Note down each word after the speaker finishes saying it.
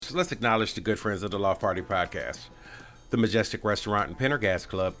first, let's acknowledge the good friends of the Loft Party Podcast. The Majestic Restaurant and Pendergast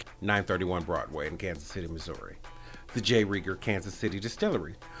Club, 931 Broadway in Kansas City, Missouri. The J. Rieger Kansas City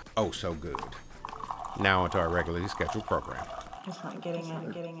Distillery, oh so good. Now onto our regularly scheduled program. Just not getting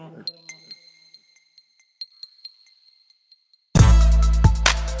it.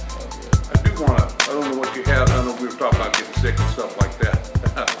 I don't know what you have. I don't know if we were talking about getting sick and stuff like that.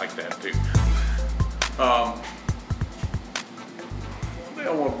 I like that too. One thing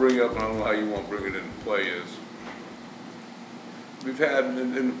I want to bring up, and I don't know how you want to bring it into play, is we've had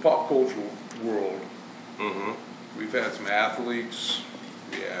in the pop cultural world, we've had some athletes,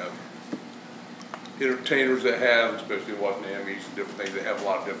 we have entertainers that have, especially watching the Emmys and different things, they have a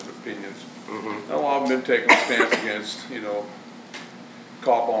lot of different opinions. And a lot of them been taking a stance against,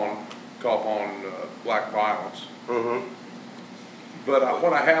 cop on black violence. But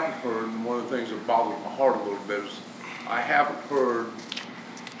what I haven't heard, and one of the things that bothers my heart a little bit, is I haven't heard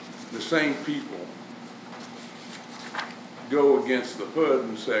the same people go against the hood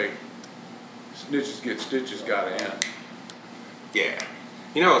and say, snitches get stitches, gotta end. Yeah.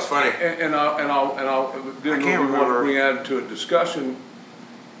 You know, it's funny. And I'll didn't really want to bring that into a discussion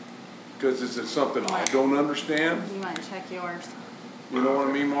because it's something I don't understand. You might check yours. You know what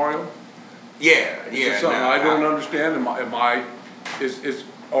I mean, Mario? Yeah. It's something I don't understand.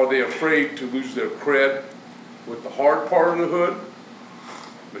 Are they afraid to lose their cred with the hard part of the hood?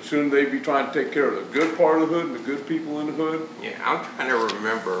 But shouldn't they be trying to take care of the good part of the hood and the good people in the hood? Yeah, I'm trying to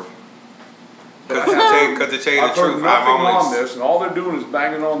remember. Because to tell you the I've truth, heard nothing on this, and all they're doing is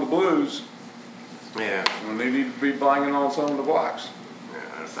banging on the blues. Yeah. When they need to be banging on some of the blacks.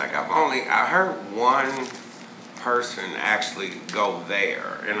 Yeah, it's like I heard one person actually go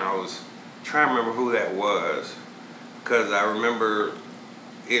there, and I was trying to remember who that was, because I remember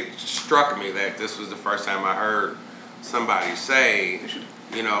it struck me that this was the first time I heard somebody say,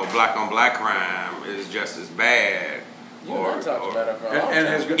 black on black crime is just as bad. Talked about it for a long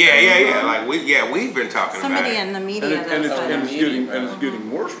time. Yeah. Like we've been talking Somebody about it. in the media. It's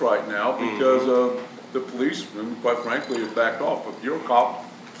getting worse right now because the police, quite frankly, have backed off. If you're a cop,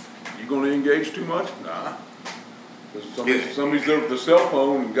 you going to engage too much? Nah. Because somebody's there with the cell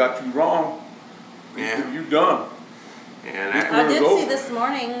phone and got you wrong. Yeah. You done. I did see this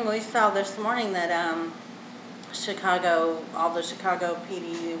morning. We saw this morning that all the Chicago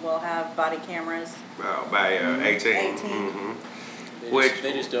PD will have body cameras. By 18. 18.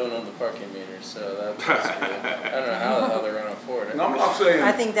 They just don't own the parking meters, so that's good. I don't know how they're going to afford it. And I'm not saying.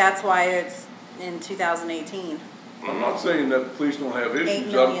 I think that's why it's in 2018. I'm not saying that the police don't have issues.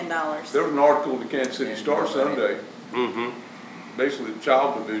 $8 million. There was an article in the Kansas City Star Sunday. Basically, the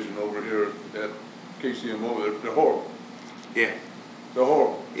child division over here at KCMO, they're horrible. Yeah. They're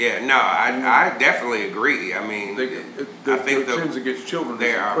horrible. Yeah, no, I definitely agree. I mean, I think sins against children.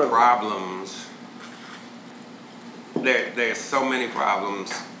 There are problems. There's so many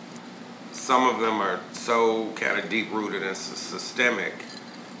problems. Some of them are so kind of deep-rooted and systemic,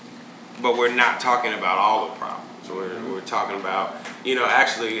 but we're not talking about all the problems. We're talking about,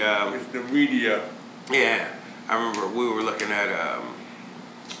 actually... it's the media. Yeah. I remember we were looking at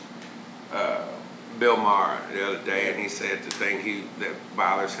Bill Maher the other day, and he said the thing that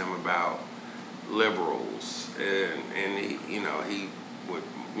bothers him about liberals, and he would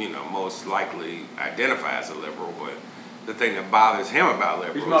most likely identify as a liberal, but the thing that bothers him about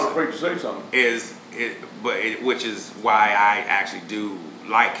liberals, he's not afraid to say something, which is why I actually do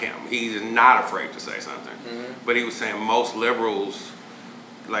like him. He's not afraid to say something, but he was saying most liberals,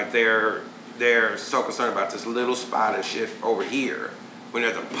 like they're so concerned about this little spot of shit over here when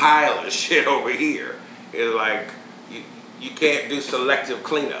there's a pile of shit over here. It's like you can't do selective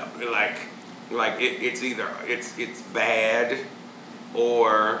cleanup. It's either it's bad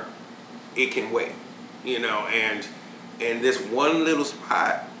or it can wait. And this one little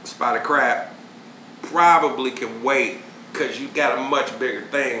spot of crap probably can wait because you got a much bigger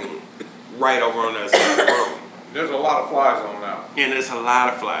thing right over on the other side of the room. There's a lot of flies on that one. And there's a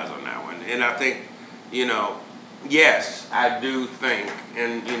lot of flies on that one. And I think, yes, I do think,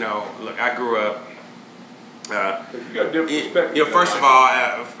 and look, I grew up. You got different perspectives.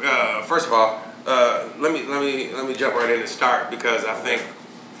 First of all, let me jump right in and start, because I think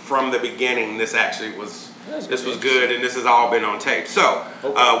from the beginning this actually was good, and this has all been on tape. So,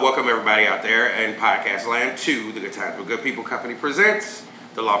 welcome everybody out there in podcast land to the Good Times with Good People Company presents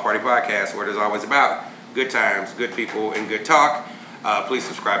the Loft Party Podcast, where it is always about good times, good people, and good talk. Please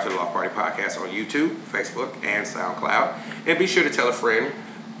subscribe to the Loft Party Podcast on YouTube, Facebook, and SoundCloud. And be sure to tell a friend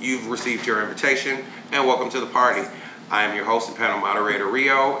you've received your invitation, and welcome to the party. I am your host and panel moderator,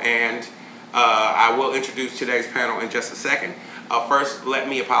 Rio, and I will introduce today's panel in just a second. First, let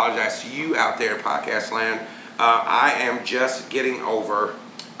me apologize to you out there in podcast land. I am just getting over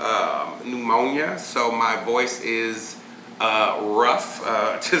pneumonia, so my voice is rough,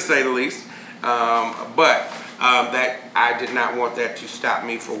 to say the least. But that I did not want that to stop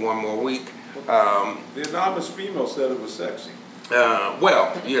me for one more week. The anonymous female said it was sexy.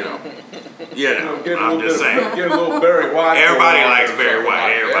 Well, I'm just saying. Get a little Barry White. Everybody likes Barry White.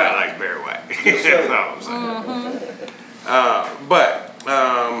 Everybody likes Barry White. That's all I'm saying.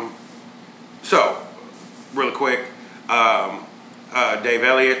 So, really quick, Dave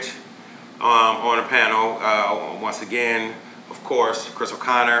Elliott on a panel once again. Of course, Chris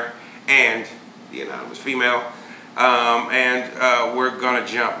O'Connor and the anonymous female. And we're going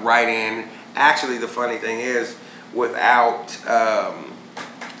to jump right in. Actually, the funny thing is, without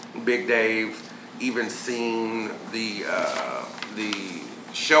Big Dave even seeing the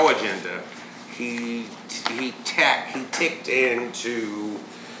show agenda, he ticked into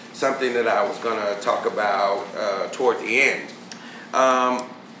something that I was going to talk about toward the end.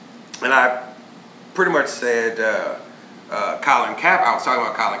 And I pretty much said I was talking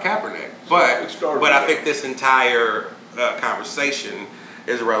about Colin Kaepernick, but I think this entire conversation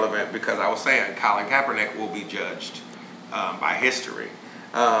is relevant because I was saying Colin Kaepernick will be judged by history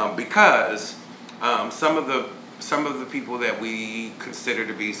because some of the people that we consider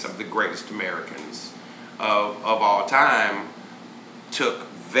to be some of the greatest Americans of all time took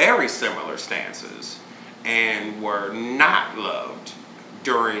very similar stances and were not loved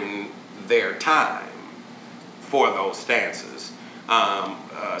during their time for those stances,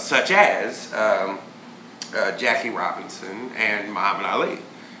 such as Jackie Robinson and Muhammad Ali.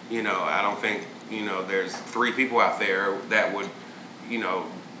 I don't think there's three people out there that would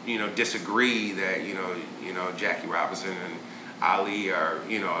disagree that Jackie Robinson and Ali are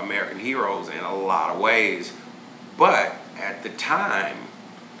American heroes in a lot of ways, but at the time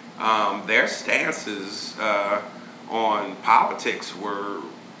their stances on politics were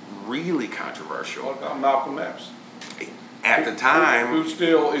really controversial. What about Malcolm X? At the time, who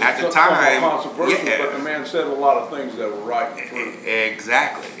still is controversial, but the man said a lot of things that were right and true.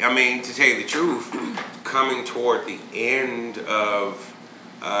 Exactly. I mean, to tell you the truth, coming toward the end of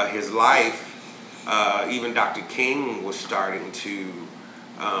his life, even Dr. King was starting to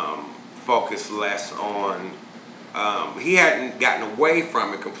focus less on. He hadn't gotten away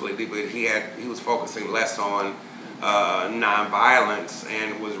from it completely, but he was focusing less on nonviolence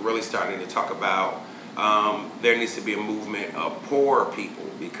and was really starting to talk about. There needs to be a movement of poor people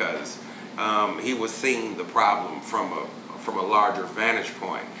because he was seeing the problem from a larger vantage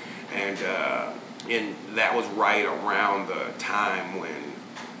point, and that was right around the time when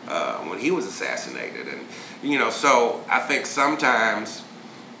he was assassinated, and so I think sometimes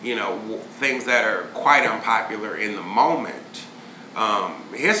things that are quite unpopular in the moment,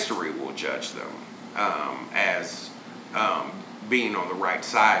 history will judge them as being on the right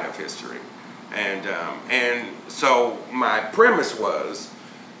side of history. And so my premise was,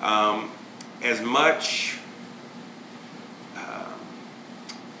 as much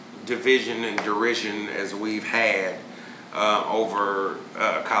division and derision as we've had over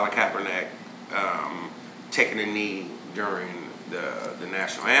Colin Kaepernick taking a knee during the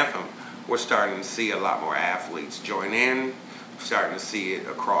national anthem, we're starting to see a lot more athletes join in. We're starting to see it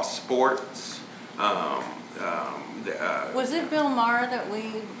across sports. Was it Bill Maher that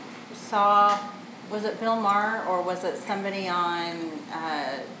we saw? Was it Bill Maher or was it somebody on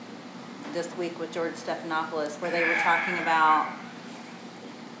This Week with George Stephanopoulos where they were talking about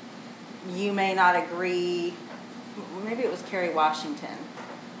you may not agree, maybe it was Kerry Washington,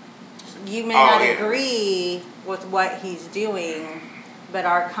 you may not agree with what he's doing, but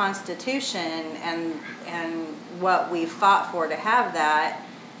our Constitution and what we fought for to have that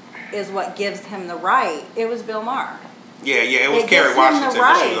is what gives him the right. It was Bill Maher. Yeah, it was Kerry Washington,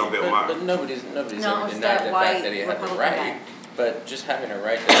 but she was on Bill Maher. But nobody's ever denied the fact that he had the right. But just having a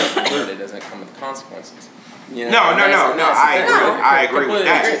right doesn't come with consequences. No. I agree with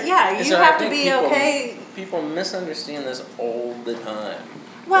that. Yeah, you have to be okay. People misunderstand this all the time.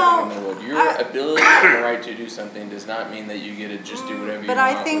 Well, your ability and the right to do something does not mean that you get to just do whatever you want. But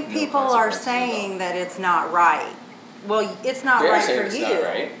I think people are saying that it's not right. Well, it's not right for you. Not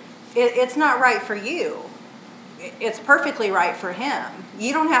right. It's not right for you. It's perfectly right for him.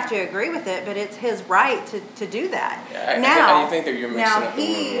 You don't have to agree with it, but it's his right to do that. Yeah, I think that you're mixing up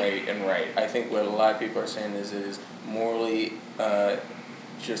the word right and right. I think what a lot of people are saying is it is morally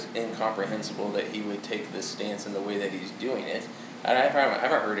just incomprehensible that he would take this stance in the way that he's doing it. And I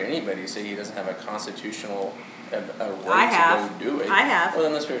haven't heard anybody say he doesn't have a constitutional a right to go do it. I have. Well,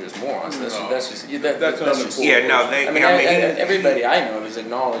 then let's be just morons. That's just yeah. No, everybody I know has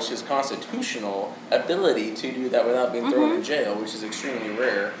acknowledged his constitutional ability to do that without being thrown in jail, which is extremely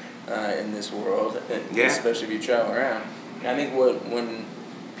rare in this world, especially if you travel around. And I think when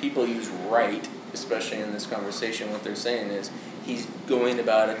people use right, especially in this conversation, what they're saying is he's going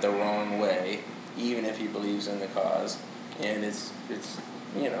about it the wrong way, even if he believes in the cause, and it's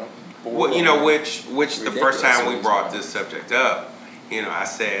well, which the first time we brought this subject up, I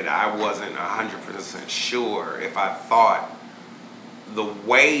said I wasn't 100% sure if I thought the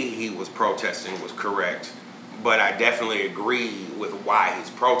way he was protesting was correct, but I definitely agree with why he's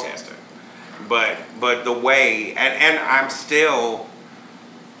protesting. But the way, and I'm still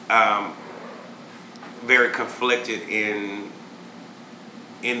very conflicted in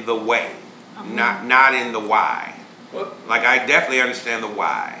the way, not in the why. Well, like I definitely understand the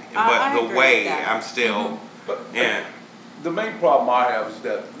why, but the way I'm still. The main problem I have is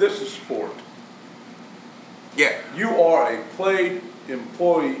that this is sport. Yeah. You are a paid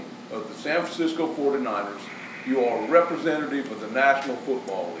employee of the San Francisco 49ers. You are a representative of the National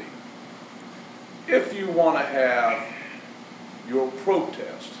Football League. If you want to have your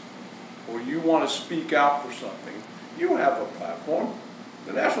protest or you want to speak out for something, you have a platform.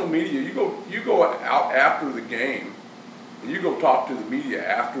 The national media, you go out after the game, and you go talk to the media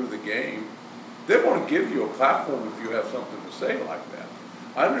after the game, they're going to give you a platform if you have something to say like that.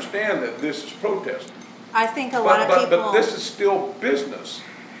 I understand that this is protesting. I think a lot of people... But this is still business.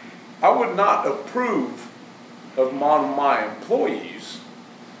 I would not approve of my employees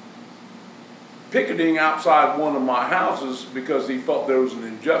picketing outside one of my houses because he felt there was an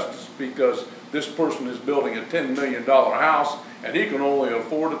injustice because this person is building a $10 million house and he can only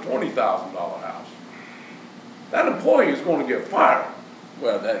afford a $20,000 house. That employee is going to get fired.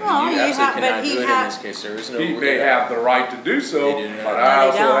 Well, you absolutely cannot do it in this case. There is no. He may have the right to do so, but I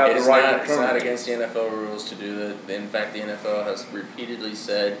also have the right to terminate. It's not against the NFL rules to do that. In fact, the NFL has repeatedly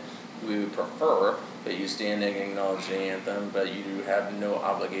said we would prefer that you stand and acknowledge the anthem, but you do have no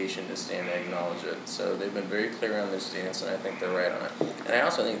obligation to stand and acknowledge it. So they've been very clear on their stance, and I think they're right on it. And I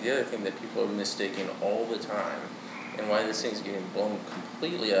also think the other thing that people are mistaking all the time, and why this thing's getting blown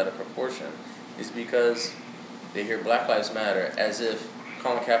completely out of proportion, is because they hear Black Lives Matter as if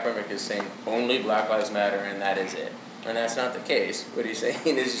Colin Kaepernick is saying only Black Lives Matter and that is it. And that's not the case. What he's saying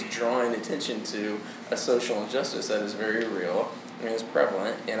is drawing attention to a social injustice that is very real and is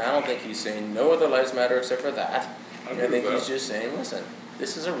prevalent. And I don't think he's saying no other lives matter except for that. I think he's just saying, listen,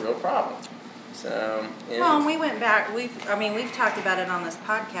 this is a real problem. So, well, and we went back. We've talked about it on this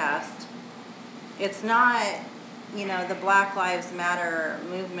podcast. It's not, the Black Lives Matter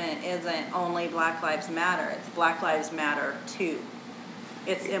movement isn't only Black Lives Matter. It's Black Lives Matter too.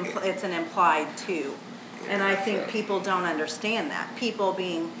 It's an implied too. And I think people don't understand that. People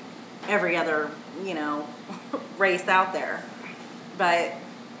being every other, race out there. But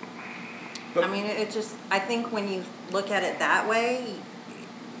I think when you look at it that way,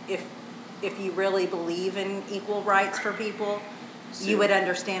 if you really believe in equal rights for people, you would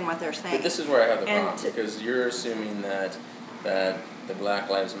understand what they're saying. But this is where I have the problem, because you're assuming that the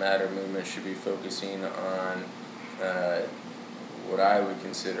Black Lives Matter movement should be focusing on what I would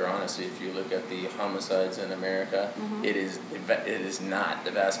consider, honestly, if you look at the homicides in America, it is not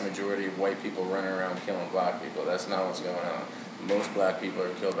the vast majority of white people running around killing black people. That's not what's going on. Most black people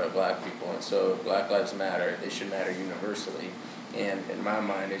are killed by black people, and so if Black Lives Matter, they should matter universally. And in my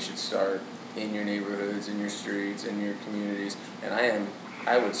mind, it should start in your neighborhoods, in your streets, in your communities. And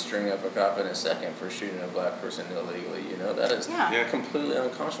I would string up a cop in a second for shooting a black person illegally. That is completely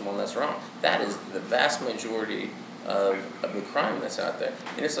unconscionable, and that's wrong. That is the vast majority of the crime that's out there.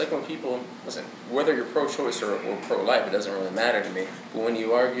 And it's like when people, listen, whether you're pro-choice or pro-life, it doesn't really matter to me, but when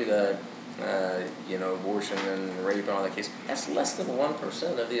you argue that abortion and rape and all that case, that's less than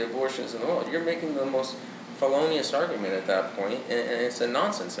 1% of the abortions in the world. You're making the most felonious argument at that point, and it's a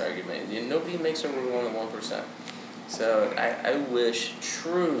nonsense argument. Nobody makes a rule on the 1%. So I wish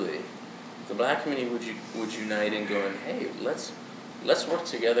truly the black community would unite in going, hey, let's work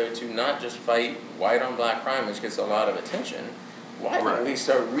together to not just fight white on black crime, which gets a lot of attention. Why don't we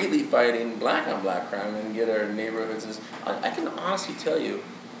start really fighting black on black crime and get our neighborhoods? I can honestly tell you,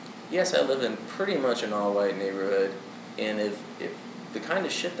 yes, I live in pretty much an all-white neighborhood, and if the kind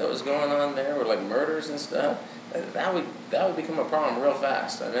of shit that was going on there were like murders and stuff, that would become a problem real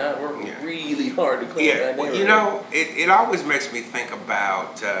fast. I mean, I work really hard to clean that neighborhood. It always makes me think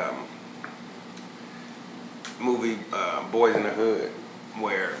about movie Boys in the Hood,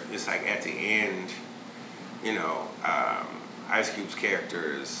 where it's like at the end, Ice Cube's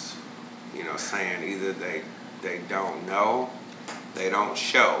character is, saying either they they don't know, they don't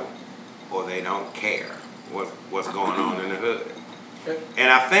show, or they don't care what's going on in the hood.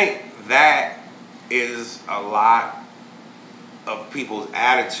 And I think that is a lot of people's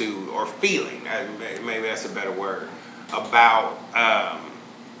attitude or feeling, maybe that's a better word, about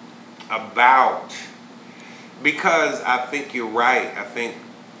because I think you're right. I think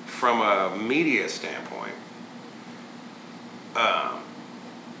from a media standpoint,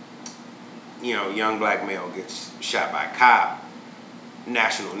 young black male gets shot by a cop,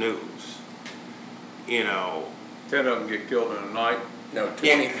 national news. 10 of them get killed in a night. No,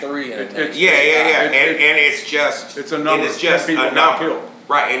 23 in a night. And it's just it's a number. It's just 10 people a got number, killed.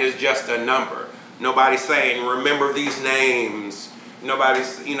 right? And it's just a number. Nobody's saying remember these names.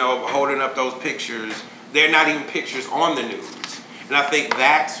 Nobody's holding up those pictures. They're not even pictures on the news. And I think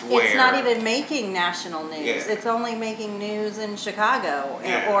that's where it's not even making national news. Yeah. It's only making news in Chicago,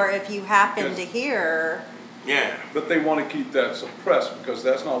 Yeah. or if you happen to hear. Yeah. But they want to keep that suppressed because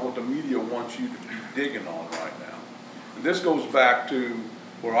that's not what the media wants you to be digging on right now. And this goes back to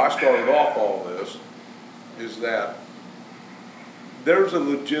where I started off all this, is that there's a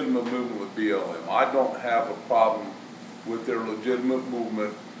legitimate movement with BLM. I don't have a problem with their legitimate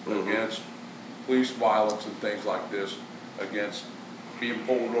movement against police violence and things like this, against being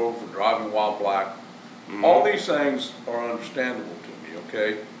pulled over for driving while black. All these things are understandable to me,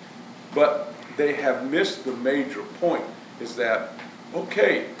 okay? But they have missed the major point, is that,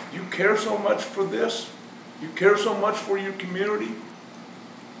 okay, you care so much for this, you care so much for your community,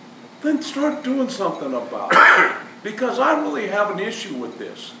 then start doing something about it. Because I really have an issue with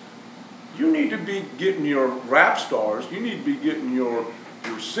this. You need to be getting your rap stars, you need to be getting your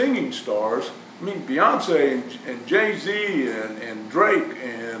singing stars. I mean, Beyonce and Jay-Z and Drake,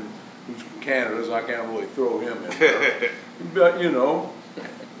 and who's from Canada, so I can't really throw him in there. But,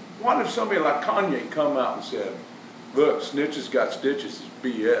 what if somebody like Kanye come out and said, look, snitches got stitches, it's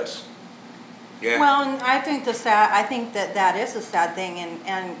BS. Yeah. Well, and I think that is a sad thing,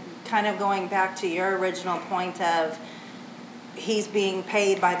 and kind of going back to your original point of he's being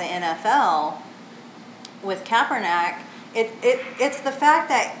paid by the NFL with Kaepernick, it's the fact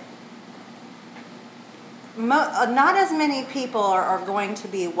that not as many people are going to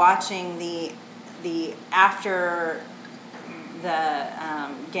be watching the after the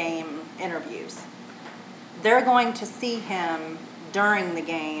game interviews. They're going to see him during the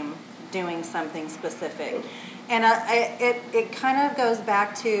game doing something specific. And it kind of goes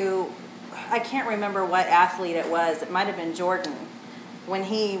back to, I can't remember what athlete it was. It might have been Jordan, when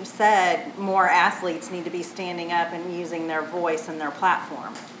he said more athletes need to be standing up and using their voice and their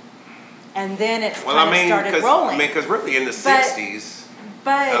platform. And then it started rolling. Because really in the 60s,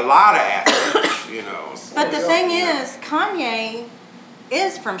 but a lot of athletes, But the thing is, Kanye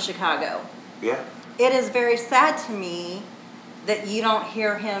is from Chicago. Yeah. It is very sad to me that you don't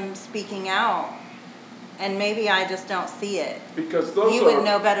hear him speaking out. And maybe I just don't see it. Because you would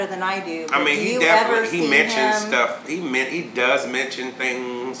know better than I do. I mean, he mentions stuff. He does mention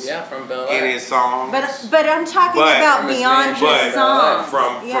things. Yeah, from Bel in his songs. But I'm talking about beyond his songs.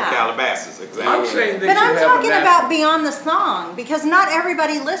 From Calabasas, exactly. I'm saying but I'm talking about beyond the song, because not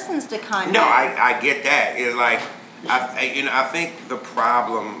everybody listens to Kanye. No, I get that. It's like I think the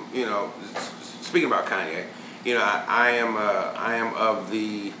problem, speaking about Kanye, I am of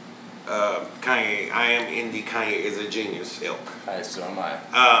the Kanye. I am in the Kanye is a genius ilk. So am I.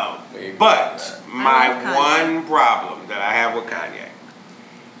 But my one problem that I have with Kanye,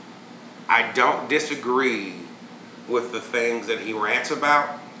 I don't disagree with the things that he rants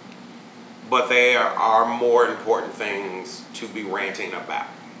about, but there are more important things to be ranting about.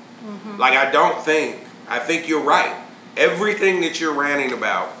 Like I think you're right. Everything that you're ranting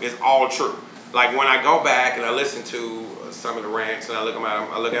about is all true. Like when I go back and I listen to some of the rants and I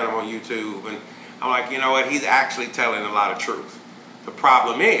look at them on YouTube, and I'm like, you know what? He's actually telling a lot of truth. The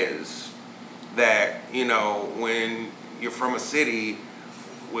problem is that when you're from a city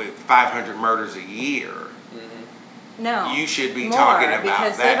with 500 murders a year, no, you should be more, talking about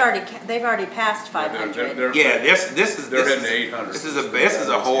because that. they've already passed 500. This is 800. This is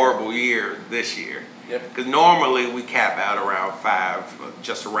a horrible year this year. Yep. Because normally we cap out around 5,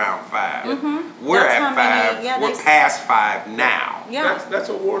 just around 5. Mm-hmm. We're at 5. We're past 5 now. Yeah, That's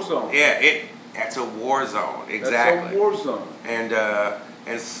a war zone. Yeah, that's a war zone. Exactly. That's a war zone.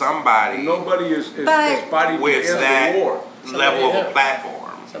 And somebody Nobody is fighting with to end that the war. level of a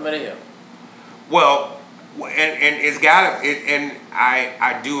platform. Somebody else. Well, and it's got to. And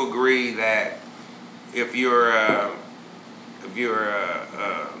I do agree that if you're a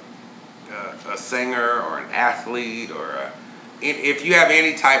singer or an athlete or if you have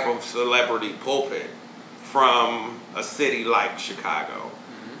any type of celebrity pulpit from a city like Chicago,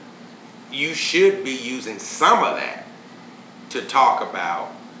 you should be using some of that to talk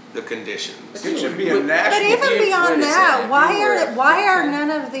about the conditions. It should be a national. But even beyond that, why are none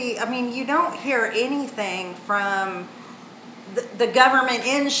of the? I mean, you don't hear anything from the government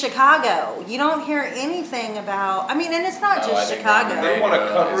in Chicago. You don't hear anything about. I mean, and it's not just Chicago. They want to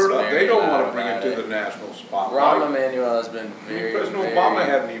cover it up. They don't want to bring it to the national spotlight. Rahm Emanuel has been President Obama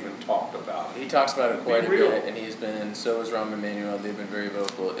hadn't even talked about it. He talks about it quite a bit, and he's been. So is Rahm Emanuel. They've been very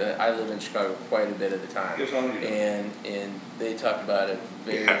vocal. I live in Chicago quite a bit of the time, and they talk about it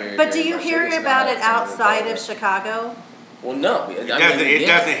very. But do you hear about it outside of Chicago? Well, no. It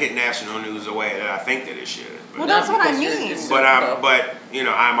doesn't hit national news the way that I think that it should. Well, that's what I mean. But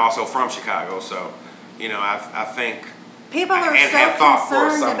I'm also from Chicago, so I think people are so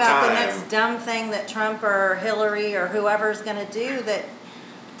concerned about the next dumb thing that Trump or Hillary or whoever's going to do that.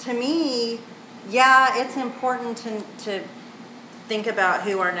 To me, yeah, it's important to think about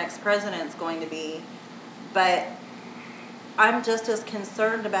who our next president's going to be, but I'm just as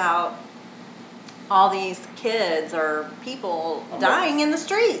concerned about all these kids or people dying in the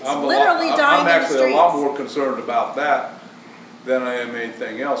streets, literally dying in the streets. I'm actually a lot more concerned about that than I am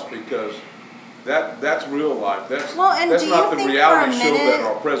anything else, because that's real life. That's not the reality show that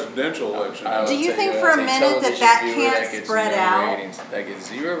our presidential election is. Do you think for a minute that can't spread out? That gets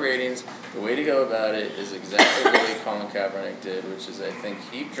 0 ratings. The way to go about it is exactly the way Colin Kaepernick did, which is, I think,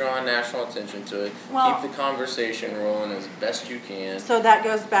 keep drawing national attention to it, keep the conversation rolling as best you can. So that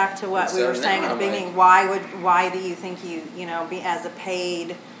goes back to what we were saying at the beginning. Why do you think you be as a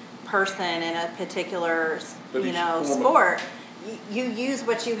paid person in a particular sport? You use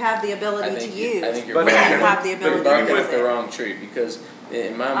what you have the ability to use. I think you're barking up the wrong tree, because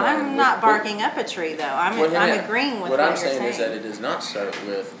in my mind, I'm not barking up a tree though. I'm agreeing with what I'm you're saying. Is that it does not start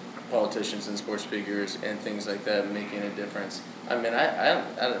with politicians and sports figures and things like that making a difference. I mean, I'm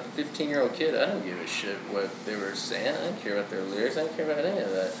a 15-year-old kid. I don't give a shit what they were saying. I don't care about their lyrics. I don't care about any of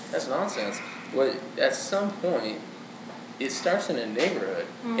that. That's nonsense. At some point, it starts in a neighborhood,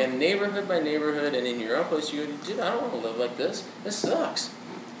 and neighborhood by neighborhood, and in your own place, you go, dude, I don't want to live like this. This sucks.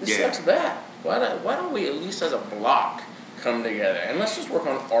 This sucks bad. Why don't we, at least as a block, come together, and let's just work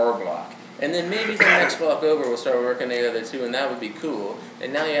on our block. And then maybe the next block over we'll start working together too, and that would be cool.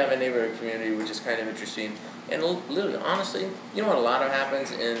 And now you have a neighborhood community, which is kind of interesting. And literally, honestly, you know what a lot of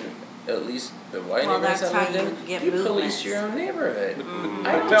happens in at least the white neighborhoods that live in? You police your own neighborhood.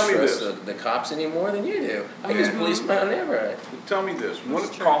 I don't trust the cops any more than you do. I just police my own neighborhood. Tell me this: when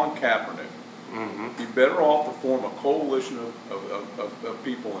it's Colin Kaepernick, be better off to form a coalition of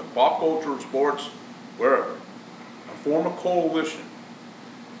people in pop culture, sports, wherever, and form a coalition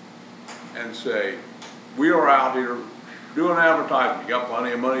and say, we are out here doing advertisement. You got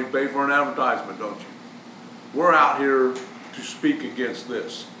plenty of money to pay for an advertisement, don't you? We're out here to speak against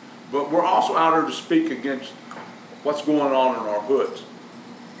this. But we're also out here to speak against what's going on in our hoods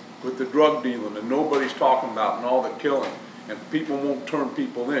with the drug dealing and nobody's talking about and all the killing, and people won't turn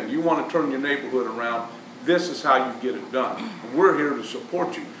people in. You want to turn your neighborhood around, this is how you get it done. And we're here to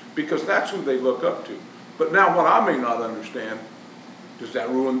support you, because that's who they look up to. But now what I may not understand, does that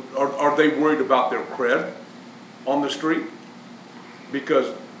ruin, are they worried about their cred on the street?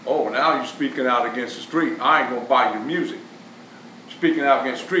 Because, now you're speaking out against the street, I ain't going to buy your music. Speaking out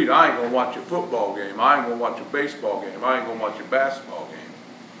against the street, I ain't going to watch your football game, I ain't going to watch your baseball game, I ain't going to watch your basketball game.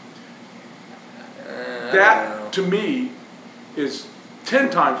 That, to me, is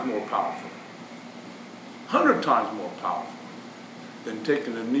 10 times more powerful, 100 times more powerful than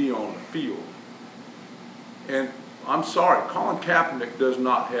taking a knee on the field. And I'm sorry, Colin Kaepernick does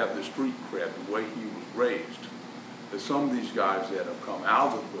not have the street cred the way he was raised as some of these guys that have come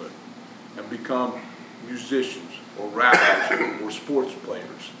out of the hood and become musicians or rappers or sports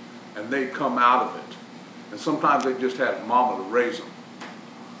players, and they come out of it. And sometimes they just had mama to raise them.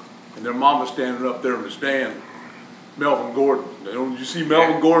 And their mama standing up there in the stand, Melvin Gordon. Did you see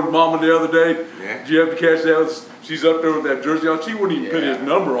Melvin Gordon's mama the other day? Yeah. Did you have to catch that? She's up there with that jersey on. She wouldn't even put his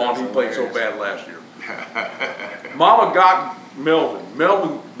number on. He played so bad last year. Mama got Melvin.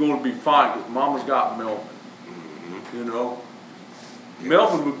 Melvin's going to be fine because Mama's got Melvin. You know?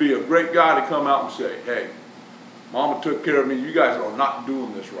 Melvin would be a great guy to come out and say, hey, Mama took care of me. You guys are not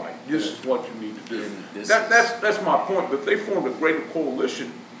doing this right. This is what you need to do. That's my point. But they formed a greater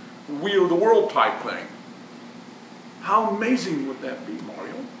coalition, we are the world type thing. How amazing would that be,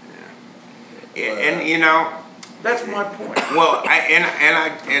 Mario? Yeah. And that's my point. Well,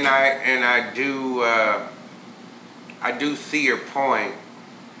 I do see your point,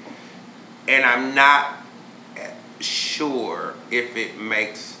 and I'm not sure if it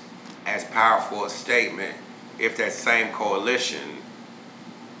makes as powerful a statement if that same coalition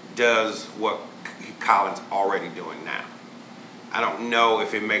does what Colin's already doing now. I don't know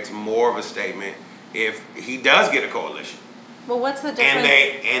if it makes more of a statement if he does get a coalition. Well, what's the difference?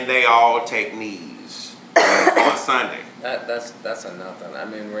 And they all take knees on Sunday. That's a nothing. I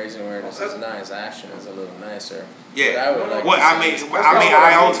mean, raising awareness is nice. Action is a little nicer. Yeah.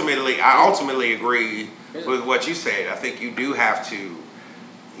 I ultimately agree with what you said. I think you do have to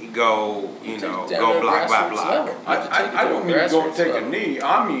go, go block by block. I don't mean go take a knee.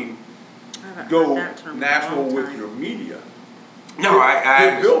 I mean go national with your media. No,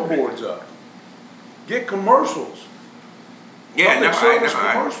 get billboards up. Get commercials. Yeah, service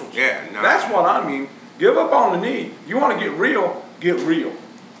commercials. Yeah, no. That's what I mean. Give up on the knee. You want to get real, get real.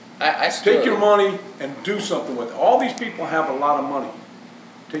 Take your money and do something with it. All these people have a lot of money.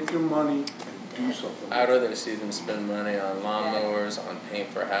 Take your money and do something. I'd rather see them spend money on lawnmowers, on paint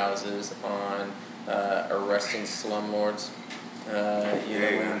for houses, on arresting slumlords,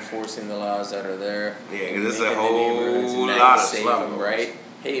 enforcing the laws that are there. Yeah, because there's a whole lot of slumlords. Right?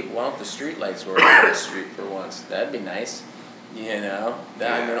 Hey, why don't the street lights work on the street for once? That'd be nice. I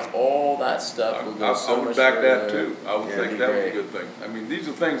mean, all that stuff would go so much further. I would back that too. I would think that was a good thing. I mean, these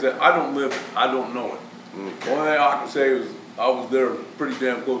are things that I don't know it. Only thing I can say is I was there pretty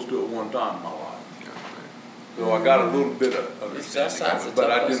damn close to it one time in my life. So I got a little bit of understanding of it,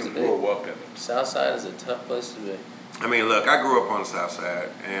 but I didn't grow up in it. Southside is a tough place to be. I mean, look, I grew up on the South Side,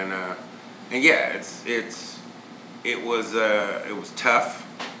 and yeah, it was tough,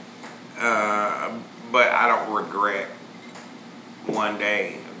 but I don't regret one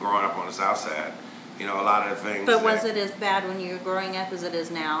day growing up on the South Side. A lot of the things. But was it as bad when you were growing up as it is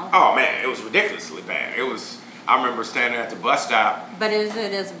now? Oh man, it was ridiculously bad. I remember standing at the bus stop. But is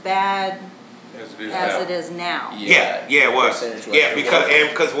it as bad as it is now? Yeah, it was. Yeah,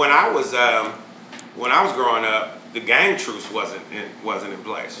 because when I was growing up, the gang truce wasn't in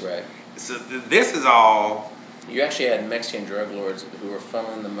place. Right. So this is all. You actually had Mexican drug lords who were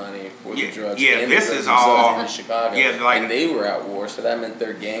funneling the money for the drugs. Yeah, this is all in Chicago. Yeah, and they were at war, so that meant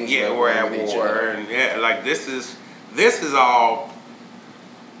their gangs were at war, and this is all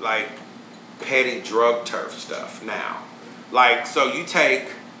like petty drug turf stuff now. Like, so you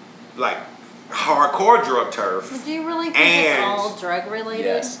take like hardcore drug turf. Do you really think it's all drug related?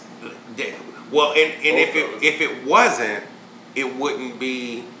 Yes. Well, and if it wasn't, it wouldn't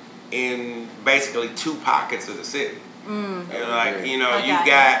be in basically two pockets of the city. You've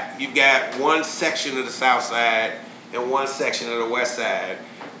got one section of the South Side and one section of the West Side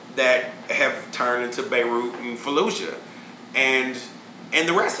that have turned into Beirut and Fallujah, and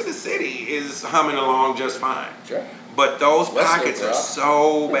the rest of the city is humming along just fine. Sure. But those pockets are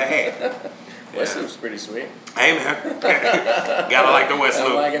so bad. West Loop's pretty sweet. Hey man, gotta like the West Loop.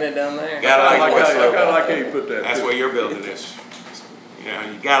 I'm liking it down there. Gotta like the West Loop. I like how you put that. That's where your building is.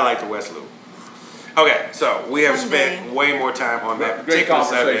 You gotta like the West Loop. Okay, so we have spent way more time on that particular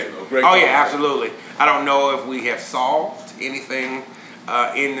subject. Oh yeah, absolutely. I don't know if we have solved anything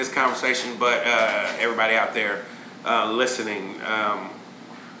in this conversation, but everybody out there listening,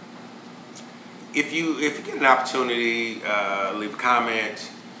 if you get an opportunity, leave a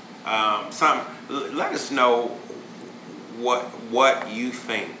comment, let us know what you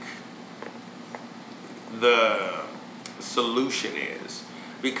think the solution is,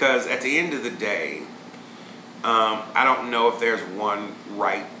 because at the end of the day, I don't know if there's one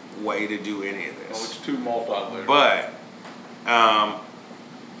right way to do any of this. Oh, it's too multi-layered. But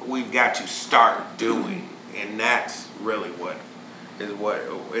we've got to start doing, and that's really what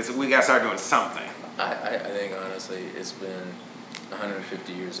we got to start doing something. I think honestly, it's been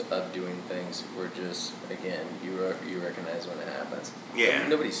 150 years of doing things. We're just, again, you recognize when it happens. Yeah.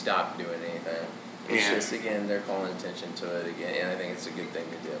 Nobody stopped doing anything. It's just, again, they're calling attention to it again, and I think it's a good thing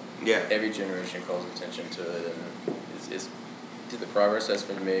to do. Yeah. Every generation calls attention to it, and it's the progress that's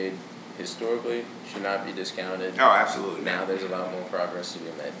been made historically should not be discounted. Oh, absolutely. Now there's a lot more progress to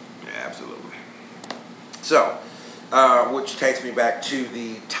be made. Yeah, absolutely. So, which takes me back to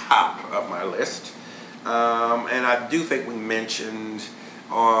the top of my list. And I do think we mentioned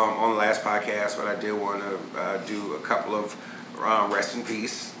on the last podcast, but I did want to do a couple of rest in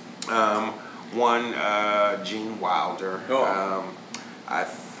peace. One, Gene Wilder. I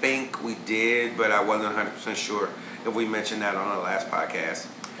think we did, but I wasn't 100% sure if we mentioned that on the last podcast.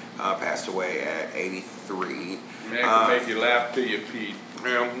 Passed away at 83. Man, can make you laugh till you pee.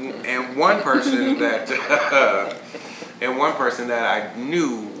 And one person that I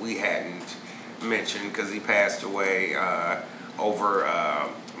knew we hadn't mentioned because he passed away over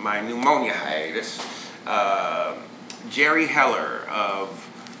my pneumonia hiatus. Jerry Heller of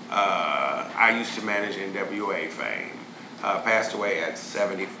I used to manage NWA fame. Passed away at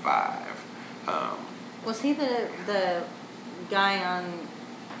 75. Was he the guy on?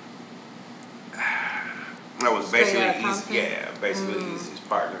 That was basically basically Easy's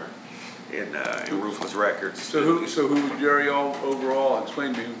partner in Ruthless Records. So who was Jerry overall?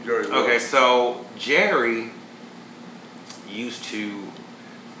 Explain to me who Jerry was. Okay, so Jerry used to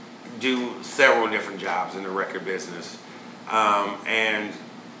do several different jobs in the record business, and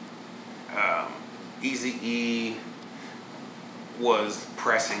Eazy-E was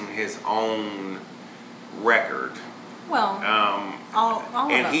pressing his own record. Well, all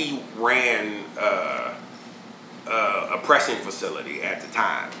and of he ran a pressing facility at the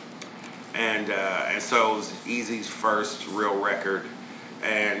time, and so it was Eazy's first real record,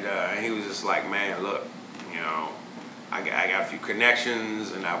 and he was just like, man, look, you know, I got a few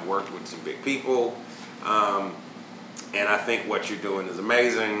connections, and I've worked with some big people, and I think what you're doing is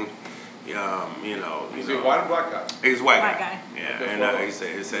amazing. You know, Is he a white or black guy? He's a white White guy. guy. Yeah, Okay, and well, he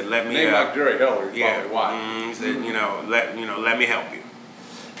said, let me. Name like Jerry Heller, he's Yeah, probably white. he said, let me help you.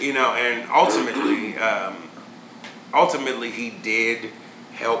 You know, and ultimately he did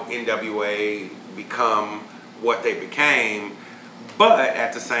help NWA become what they became, but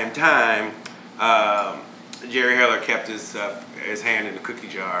at the same time, Jerry Heller kept his hand in the cookie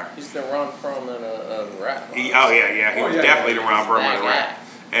jar. He's the Ron Perlman of rap. He was definitely the Ron Perlman of rap. guy.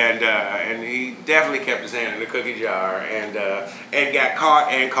 And he definitely kept his hand in the cookie jar, and got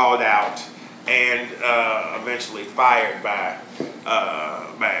caught and called out, and eventually fired by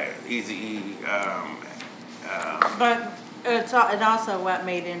Eazy-E. But it also what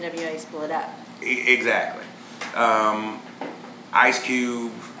made NWA split up. Exactly. Ice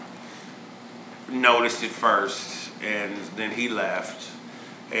Cube noticed it first, and then he left,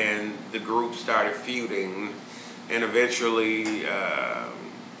 and the group started feuding, and eventually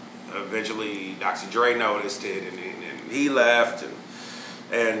Dr. Dre noticed it, and he left,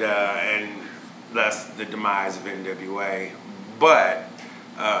 and thus the demise of NWA. But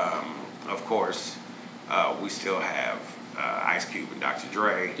of course, we still have Ice Cube and Dr.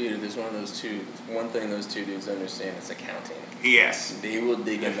 Dre. Dude, there's one thing those two dudes understand is accounting. Yes. They will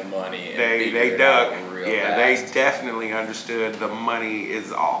dig in the money. And They dug. Real Yeah, fast. they definitely understood the money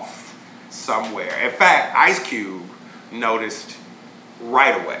is off somewhere. In fact, Ice Cube noticed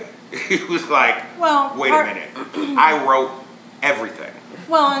right away. He was like, Well, wait a minute. I wrote everything.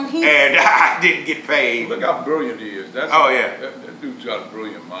 Well, and I didn't get paid. Look how brilliant he is. That dude's got a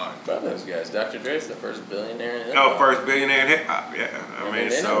brilliant mind. About those guys. Dr. Dre's the first billionaire in hip Oh, hop. first billionaire in hip hop. Yeah. I mean,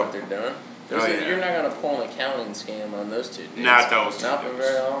 they know what they're doing. Yeah. You're not going to pull an accounting scam on those two dudes. Not those two Not for dudes.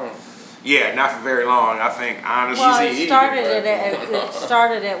 very long. Yeah, not for very long. I think, honestly. well, Easy, it started but- it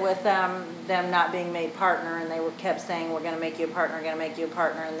started it with them not being made partner, and they kept saying, "We're going to make you a partner, going to make you a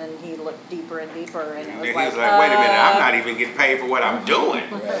partner," and then he looked deeper and deeper, and it was he like, was like, wait a minute, I'm not even getting paid for what I'm doing.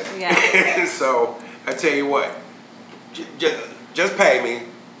 Yeah. So I tell you what, just pay me,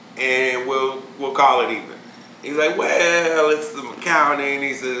 and we'll call it even. He's like, well, it's the accounting.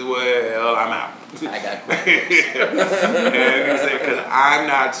 He says, well, I'm out. I got questions. And he said, because I'm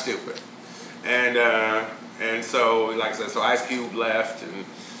not stupid. And so, like I said, so Ice Cube left,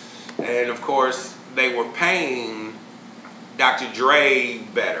 and of course they were paying Dr. Dre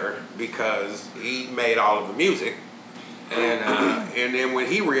better because he made all of the music, and then when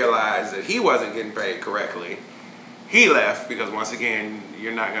he realized that he wasn't getting paid correctly, he left because once again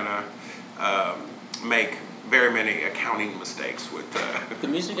you're not gonna make very many accounting mistakes with. The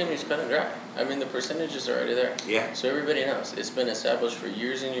music industry's kind of dry. I mean, the percentages are already there. Yeah. So everybody knows. It's been established for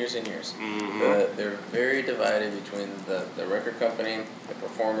years and years and years. Mm-hmm. They're very divided between the record company, the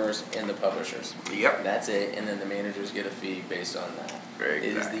performers, and the publishers. Yep. That's it. And then the managers get a fee based on that. Exactly.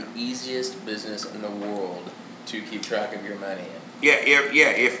 It is the easiest business in the world to keep track of your money in. Yeah,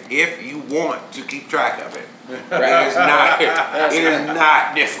 if you want to keep track of it, it is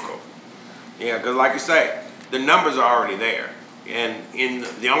not difficult. Yeah, because like you say, the numbers are already there, and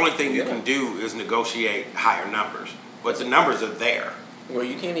the only thing you can do is negotiate higher numbers, but the numbers are there. Well,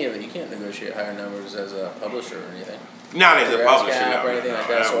 you can't negotiate higher numbers as a publisher or anything. Not as a publisher, Cap no, or anything like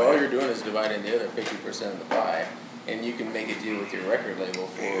no, that. So no. all you're doing is dividing the other 50% of the pie, and you can make a deal with your record label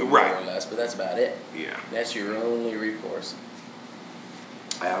for Right. more or less, but that's about it. Yeah. That's your only recourse.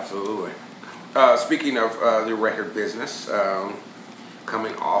 Absolutely. Speaking of the record business,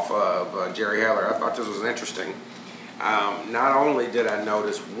 coming off of Jerry Heller, I thought this was interesting. Not only did I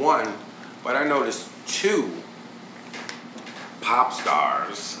notice one, but I noticed two pop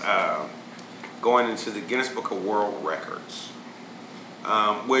stars going into the Guinness Book of World Records,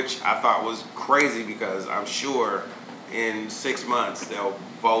 which I thought was crazy because I'm sure in 6 months they'll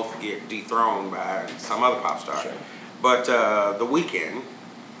both get dethroned by some other pop star. Sure. But The Weeknd,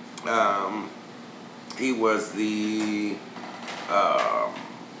 he was the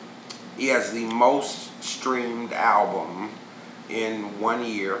he has the most streamed album in 1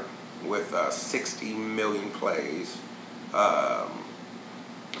 year with 60 million plays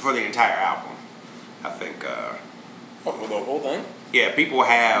for the entire album. I think. For the whole thing? Yeah, people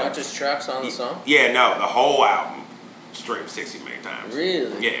have. Not just tracks on the song? Yeah, no, the whole album streamed 60 million times.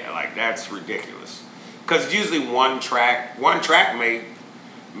 Really? Yeah, like that's ridiculous. Because usually one track may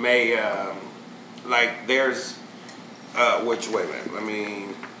like there's wait a minute, let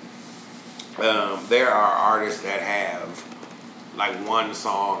me. There are artists that have like one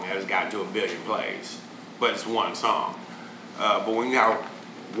song that has gotten to 1 billion plays, but it's one song. But when you have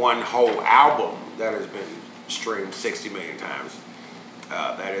one whole album that has been streamed 60 million times,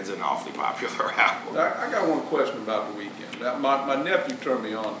 that is an awfully popular album. I got one question about The Weeknd. My nephew turned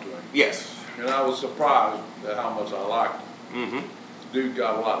me on to him. Yes. And I was surprised at how much I liked him. Mm-hmm. This dude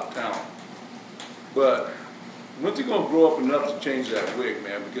got a lot of talent. But when's he going to grow up enough to change that wig,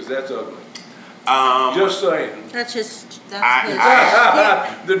 man? Because that's ugly. Just saying. That's his. The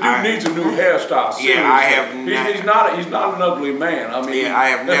dude needs a new hairstyle. Seriously. Yeah, I have. He's not an ugly man. I mean, yeah, I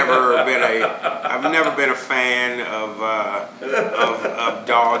have never been a fan of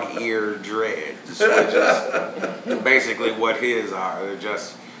dog ear dreads, which is basically what his are.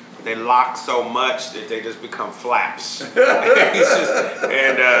 They lock so much that they just become flaps. I've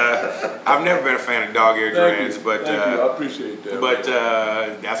never been a fan of dog ear dreads, but Thank you. I appreciate that. But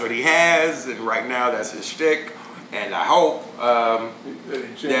that's what he has, and right now that's his shtick. And I hope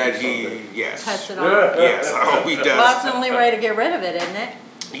that he cuts it off. Yes, I hope he does. Well, that's the only way to get rid of it, isn't it?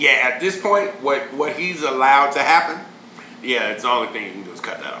 Yeah, at this point, what he's allowed to happen, yeah, it's the only thing you can do is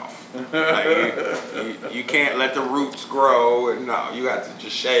cut that off. Like you can't let the roots grow. And no, you have to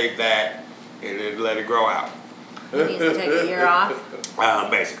just shave that and then let it grow out. He needs to take a year off.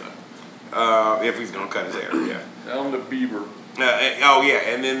 Basically, if he's gonna cut his hair, yeah. On the Beiber. Oh yeah,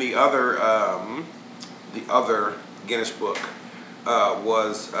 and then the other Guinness book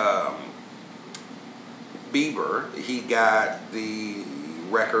was Beiber. He got the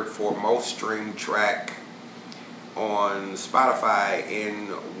record for most streamed track on Spotify in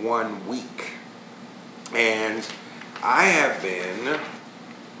 1 week. And I have been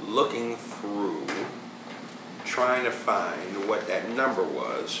looking through trying to find what that number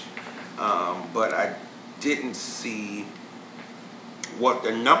was, but I didn't see what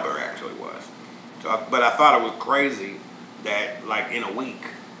the number actually was. So, but I thought it was crazy that like in a week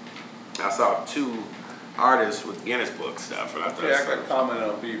I saw 2 artists with Guinness Book stuff. And I thought, I got comment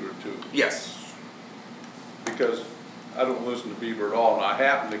on Beiber too. Yes. Because I don't listen to Beiber at all, and I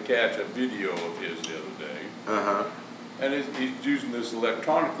happened to catch a video of his the other day. Uh-huh. And he's using this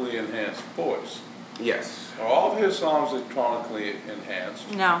electronically enhanced voice. Yes. Are all of his songs electronically enhanced?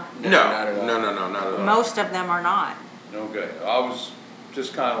 No. No, not at all. Most of them are not. Okay. I was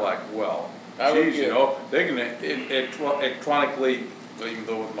just kind of like, well, geez, you know, they can electronically, even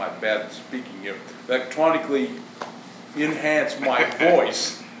though with my bad speaking here, electronically enhance my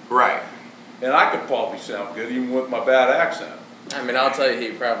voice. Right. And I could probably sound good even with my bad accent. I mean, I'll tell you, he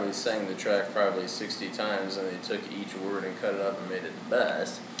probably sang the track probably 60 times, and they took each word and cut it up and made it the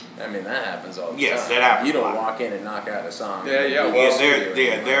best. I mean, that happens all the time. Yes, that happens. You don't walk in and knock out a song. Yeah. Well,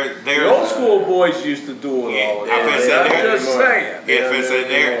 The old school boys used to do it all the time. I'm just saying.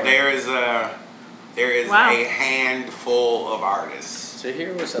 There is a handful of artists. So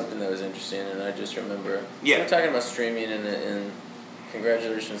here was something that was interesting, and I just remember. Yeah. We're talking about streaming, and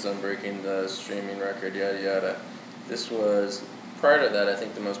congratulations on breaking the streaming record, yada yada. This was, prior to that, I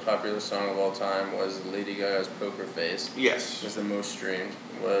think the most popular song of all time was Lady Gaga's Poker Face. Yes. It was the most streamed,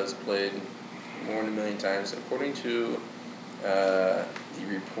 was played more than 1 million times. According to the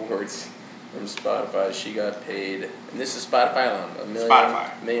reports from Spotify, she got paid, and this is Spotify alone,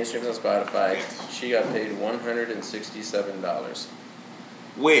 1 million streams on Spotify. Yes. She got paid $167.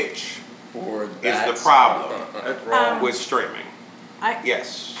 Which for is that the problem That's wrong. with streaming.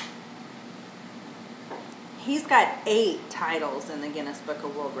 Yes. He's got 8 titles in the Guinness Book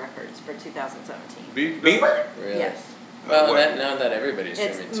of World Records for 2017. Beiber? Really? Yes. Well, now that everybody's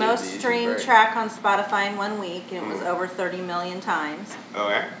streaming It's too, most the streamed break. track on Spotify in 1 week, and it was over 30 million times.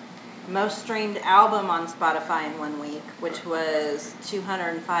 Okay. Most streamed album on Spotify in 1 week, which was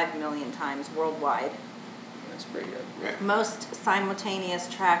 205 million times worldwide. That's pretty good. Yeah. Most simultaneous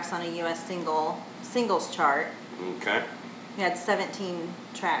tracks on a U.S. singles chart. Okay. We had 17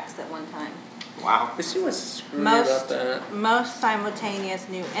 tracks at one time. Wow. But see what's screwy about that? Most simultaneous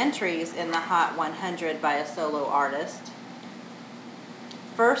new entries in the Hot 100 by a solo artist.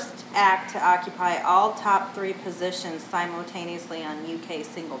 First act to occupy all top 3 positions simultaneously on UK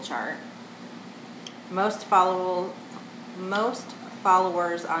single chart. Most followers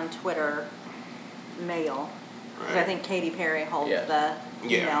on Twitter, male. Right. I think Katy Perry holds the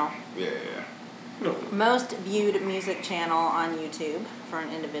female. Yeah. Most viewed music channel on YouTube for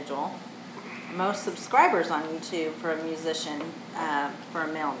an individual. Most subscribers on YouTube for a musician, for a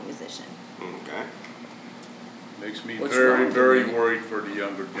male musician. Okay. Makes me very worried for the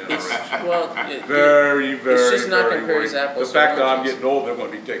younger generation. Very, it's just not very worried. apples The fact that I'm getting old, they're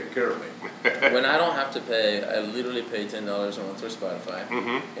going to be taking care of me. When I don't have to pay, I literally pay $10 a month for Spotify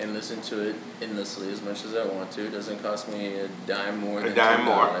and listen to it endlessly as much as I want to. It doesn't cost me a dime more than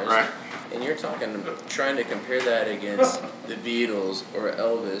 $10. Right. And you're trying to compare that against the Beatles or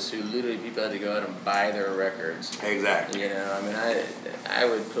Elvis, who literally people had to go out and buy their records. Exactly. You know, I mean, I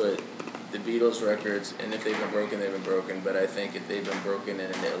would put the Beatles records, and if they've been broken, they've been broken. But I think if they've been broken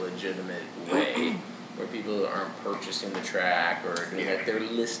in an illegitimate way, where people aren't purchasing the track or they're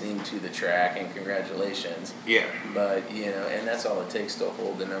listening to the track, and congratulations. Yeah. But and that's all it takes to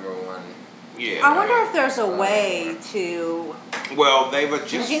hold the number one. Yeah. I wonder if there's a way to. Well, they've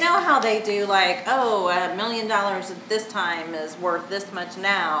just. You know how they do $1 million at this time is worth this much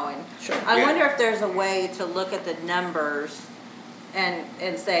now, and I wonder if there's a way to look at the numbers.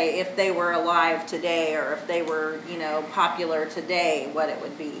 And say if they were alive today or if they were, popular today, what it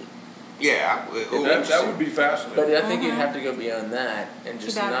would be. Yeah. That would be fascinating. But I think you'd have to go beyond that and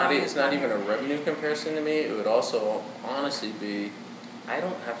just it's not even a revenue comparison to me. It would also honestly be, I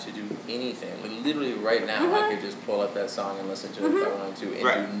don't have to do anything. Literally right now I could just pull up that song and listen to it if I wanted to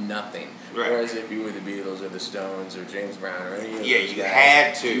and do nothing. Right. Whereas if you were the Beatles or the Stones or James Brown or any of those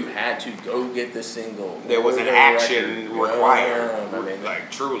guys, you had to go get the single. There was an action required.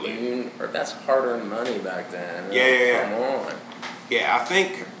 Truly. That's hard-earned money back then. Come on. Yeah, I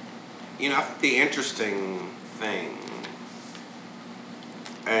think, the interesting thing,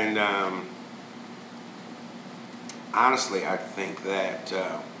 and honestly, I think that,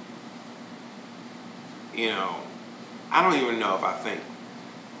 I don't even know if I think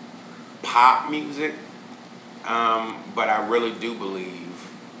pop music, but I really do believe,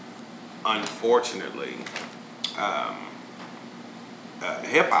 unfortunately,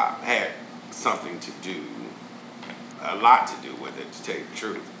 hip-hop had something to do, a lot to do with it, to tell you the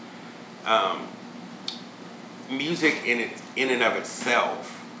truth. Music in and of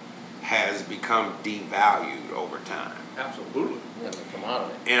itself has become devalued over time. Absolutely. Yeah, the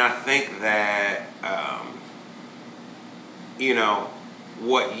commodity. And I think that,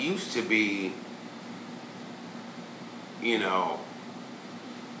 what used to be,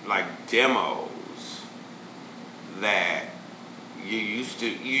 like demos that you used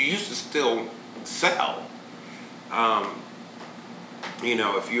to still sell.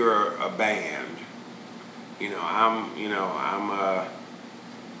 If you're a band,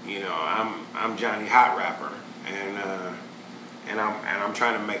 I'm Johnny Hot Rapper, and I'm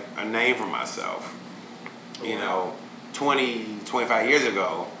trying to make a name for myself. 25 years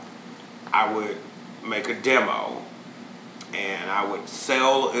ago, I would make a demo, and I would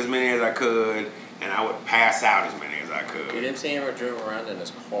sell as many as I could, and I would pass out as many as I could. You didn't see him ever drove around in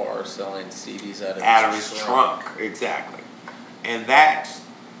his car selling CDs out of his trunk. Exactly. And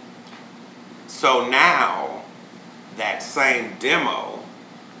so now that same demo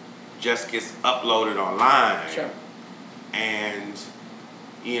just gets uploaded online. Sure. And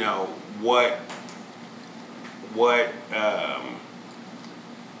what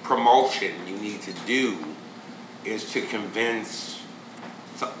promotion you need to do is to convince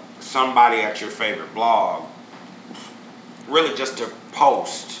somebody at your favorite blog really just to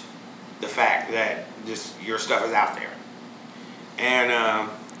post the fact that your stuff is out there. And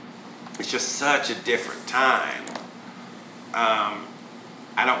it's just such a different time.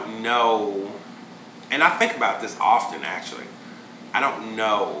 I don't know, and I think about this often actually. I don't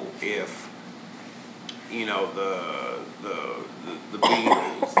know if the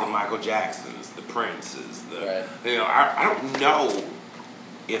Beatles, the Michael Jacksons, the Princes, I don't know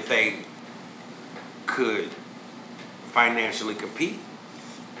if they could financially compete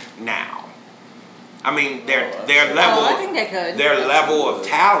now. I mean, their level. I think they could. Their level of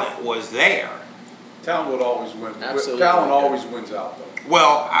talent was there. Talent would always win. Absolutely. Talent always wins out, though.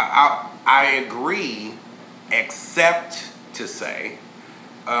 Well, I agree, except to say,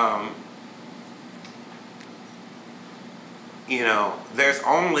 there's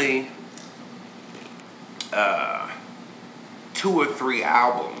only 2 or 3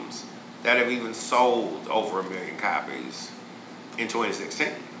 albums that have even sold over 1 million copies in 2016.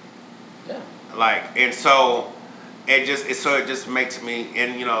 Yeah. Like, and so it just makes me,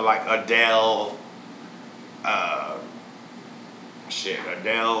 and you know, like Adele,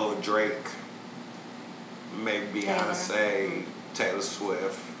 Adele, Drake, maybe Beyonce, Taylor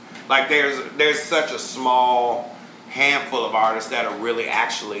Swift. Like there's such a small handful of artists that are really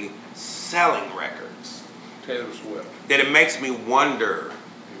actually selling records. Taylor Swift. That it makes me wonder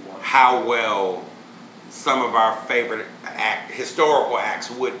how well some of our favorite historical acts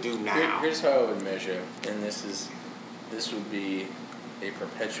would do now. Here's how I would measure, and this would be a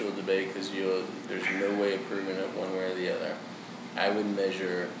perpetual debate because there's no way of proving it one way or the other. I would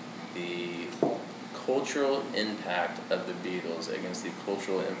measure the cultural impact of the Beatles against the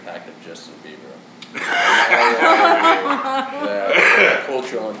cultural impact of Justin Bieber. The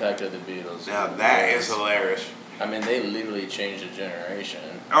cultural impact of the Beatles. Now that is hilarious. I mean, they literally changed a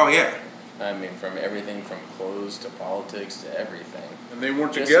generation. Oh yeah. I mean, from everything from clothes to politics to everything. And they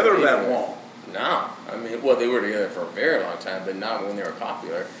weren't together that long. No. I mean, well, they were together for a very long time, but not when they were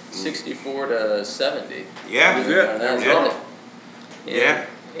popular. 64 to 70. Yeah. That's it. Yeah.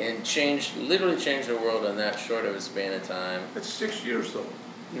 And literally changed the world in that short of a span of time. It's 6 years though.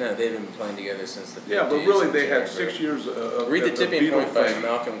 No, they've been playing together since the 50s. Yeah, but really they had 6 years of Read the Tipping Point by fame.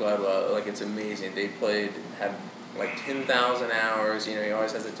 Malcolm Gladwell. Like, it's amazing. They had like 10,000 hours. You know, he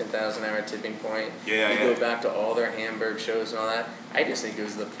always has a 10,000 hour tipping point. Yeah, you go back to all their Hamburg shows and all that. I just think it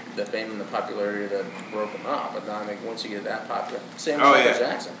was the fame and the popularity that broke them up. But I think once you get that popular, same with Michael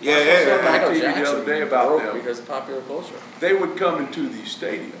Jackson. Yeah. Michael Jackson the other day about broke them because of popular culture. They would come into these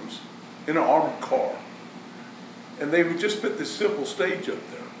stadiums in an armored car, and they would just put this simple stage up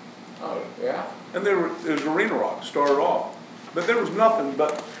there. Oh yeah. And there was arena rock started off, but there was nothing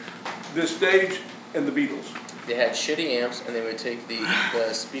but this stage and the Beatles. They had shitty amps, and they would take the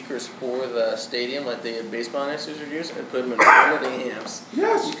speakers for the stadium, like the baseball announcers would use, and put them in front of the amps.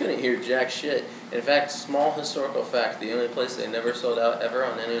 Yes. You couldn't hear jack shit. In fact, small historical fact, the only place they never sold out ever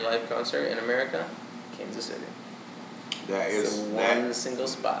on any live concert in America, Kansas City. That is one single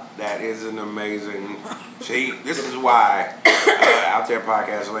spot. That is an amazing. See, this is why out there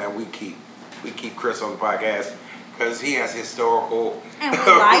podcast land we keep Chris on the podcast. Because he has historical. And we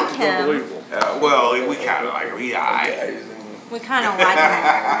like him. Well, we kind of like him. We kind of like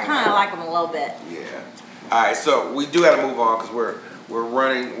him. We kind of like him a little bit. Yeah. All right. So we do have to move on because we're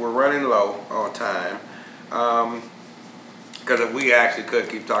running low on time. Because we actually could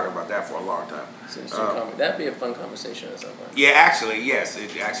keep talking about that for a long time. That'd be a fun conversation at some point. Yeah, actually, yes,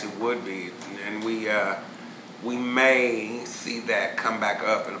 it actually would be, and we may see that come back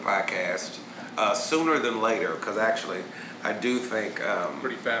up in the podcast. Sooner than later, because actually, I do think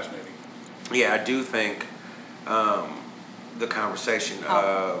pretty fascinating. Yeah, I do think the conversation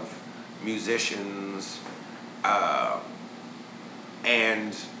of musicians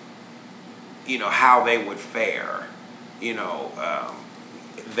and you know how they would fare, you know,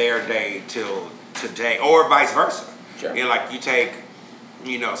 their day till today, or vice versa. Sure. You know, like you take,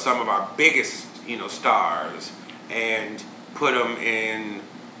 you know, some of our biggest, you know, stars and put them in.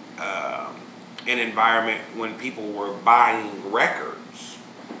 An environment when people were buying records,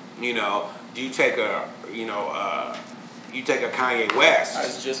 you know, you take a Kanye West. I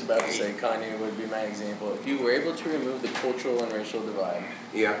was just about to say Kanye would be my example. If you were able to remove the cultural and racial divide,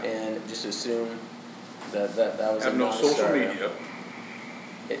 and just assume that was have no social media,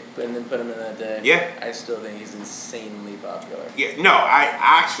 and then put him in that day, I still think he's insanely popular. Yeah, no, I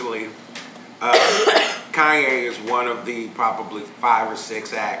actually, Kanye is one of the probably 5 or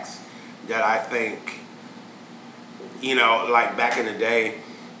 6 acts that I think, you know, like back in the day,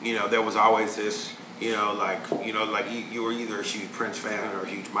 you know, there was always this, you know, like you were either a huge Prince fan or a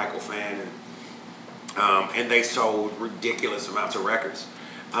huge Michael fan, and they sold ridiculous amounts of records.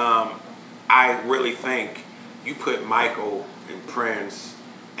 I really think you put Michael and Prince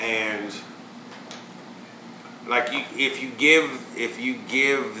and like if you give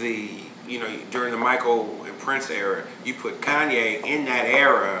the, you know, during the Michael and Prince era, you put Kanye in that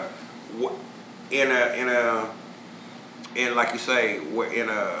era. In like you say, in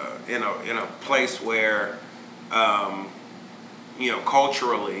a place where, you know,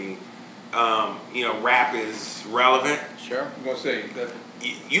 culturally, you know, rap is relevant. Sure. I'm gonna say that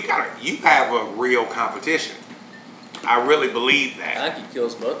you have a real competition. I really believe that. I think he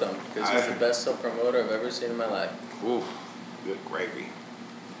kills both of them because he's the best self-promoter I've ever seen in my life. Ooh, good gravy.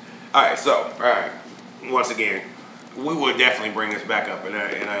 All right, once again. We will definitely bring this back up in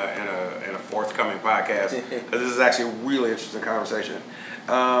a forthcoming podcast because this is actually a really interesting conversation.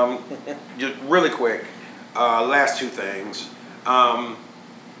 Just really quick, last 2 things.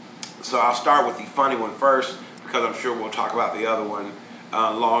 So I'll start with the funny one first, because I'm sure we'll talk about the other one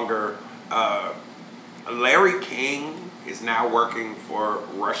longer. Larry King is now working for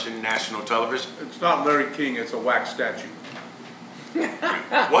Russian national television. It's not Larry King, it's a wax statue.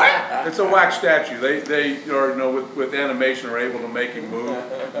 What? It's a wax statue. They are, with animation are able to make him move.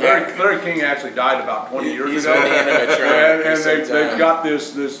 Larry King actually died about 20 years ago. And they've got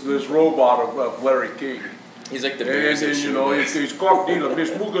this robot of Larry King. He's like the Bears. And he's cock dealer, Miss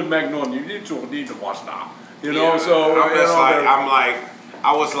Mugan Magnon, you need to watch now. So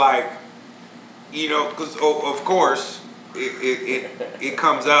I was like, because of course it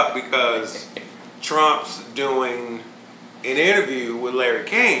comes up because Trump's doing an interview with Larry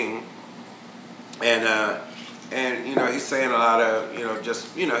King, and he's saying a lot of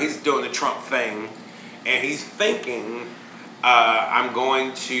he's doing the Trump thing, and he's thinking I'm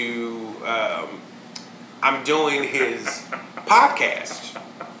doing his podcast.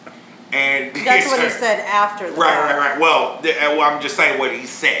 And that's what he said after the Right. Well, I'm just saying what he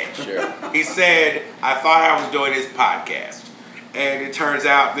said. Sure. He said, I thought I was doing his podcast. And it turns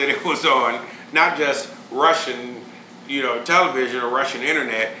out that it was on not just Russian, television or Russian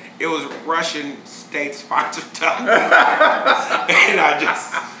internet. It was Russian state-sponsored television. And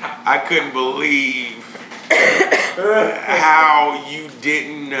I couldn't believe how you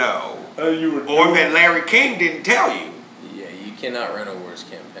didn't know. Or that Larry King didn't tell you. Yeah, you cannot run a worse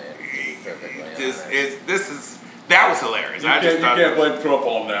campaign. That was hilarious. You can't blame Trump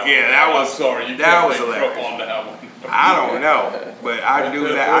on that one. Yeah, that was. I'm sorry, you that can't was blame hilarious. Trump on that one. I don't know, but I knew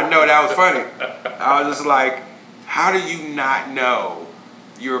that. I know that was funny. I was just like, how do you not know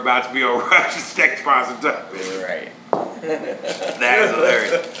you're about to be on Russian state-sponsored television? Right. That is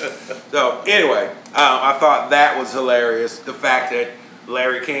hilarious. So anyway, I thought that was hilarious. The fact that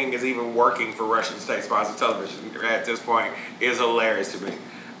Larry King is even working for Russian state-sponsored television at this point is hilarious to me.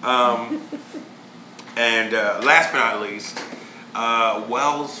 And last but not least,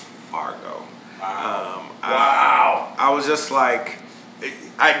 Wells Fargo. Wow. I was just like,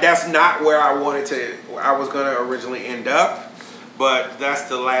 that's not where I was going to originally end up, but that's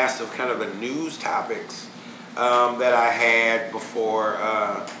the last of kind of the news topics that I had before,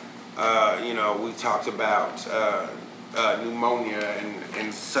 we talked about pneumonia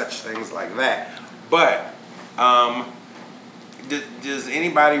and such things like that. But does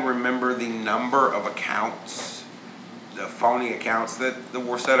anybody remember the number of accounts, the phony accounts that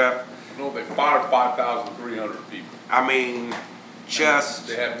were set up? No, they fired 5,300 people. I mean,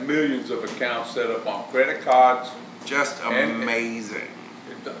 they had millions of accounts set up on credit cards. Just amazing.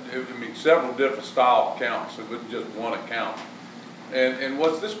 Several different style accounts. It wasn't just one account. And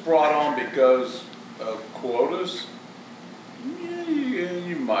was this brought on because of quotas? Yeah,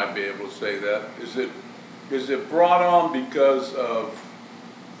 you might be able to say that. Is it brought on because of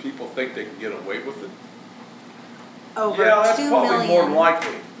people think they can get away with it? Over that's 2 probably million. more than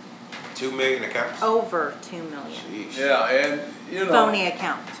likely. 2 million accounts? Over 2 million. Jeez. Yeah, and phony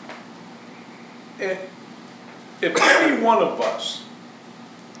accounts. If any one of us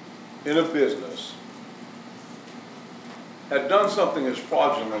in a business had done something as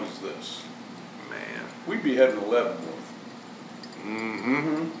fraudulent as this, Man. we'd be heading to Leavenworth.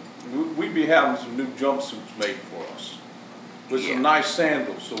 Mm-hmm. We'd be having some new jumpsuits made for us with some nice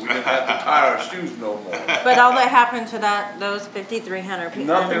sandals, so we didn't have to tie our shoes no more. But all that happened to those 5,300 people.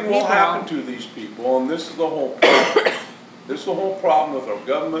 Nothing will happen to these people, and this is the whole problem. This is the whole problem with our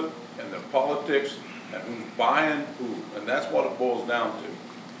government and their politics and who's buying who, and that's what it boils down to.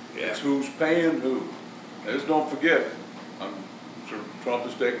 Yeah. It's who's paying who. And just don't forget, I'm sure Trump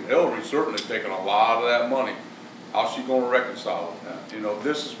is taking, Hillary's certainly taking a lot of that money. How's she going to reconcile with that?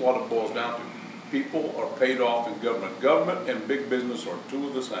 This is what it boils down to. People are paid off in government. Government and big business are two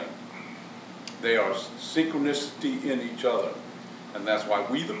of the same. They are synchronicity in each other. And that's why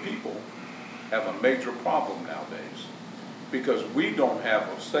we, the people, have a major problem nowadays. Because we don't have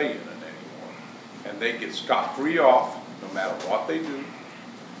a say in it anymore. And they get scot-free off no matter what they do.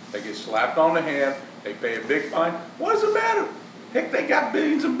 They get slapped on the hand. They pay a big fine. What does it matter? Heck, they got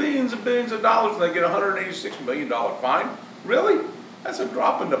billions and billions and billions of dollars and they get a $186 million fine. Really? That's a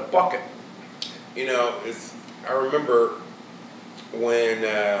drop in the bucket. I remember when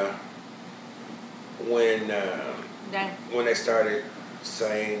they started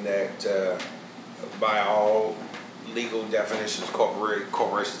saying that by all legal definitions,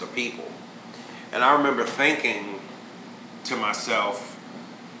 corporations are people. And I remember thinking to myself,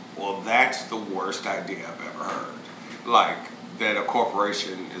 well, that's the worst idea I've ever heard. Like, that a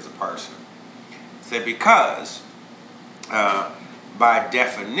corporation is a person. So because, by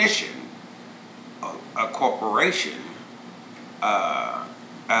definition, a corporation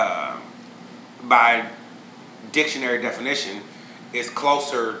by dictionary definition, is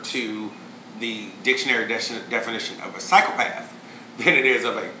closer to the dictionary definition of a psychopath than it is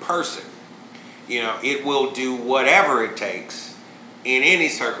of a person. You know, it will do whatever it takes in any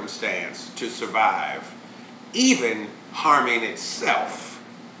circumstance to survive, even harming itself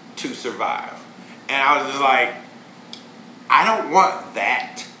to survive. And I was just like, I don't want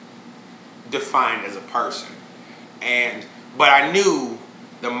that defined as a person. But I knew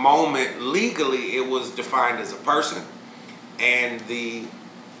the moment legally it was defined as a person, and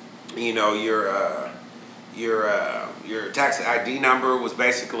your tax ID number was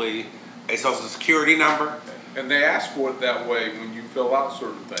basically a social security number. And they ask for it that way when you fill out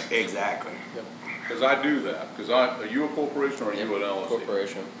certain things. Exactly. Because I do that. Because are you a corporation or are you an LLC?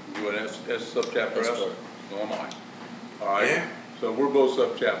 Corporation. You an S subchapter S? Corp. So am I. All right. Yeah. So we're both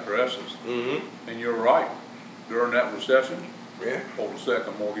subchapter S's. Mm-hmm. And you're right. During that recession, Yeah. pulled a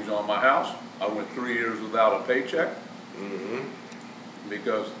second mortgage on my house. I went 3 years without a paycheck. Mm-hmm.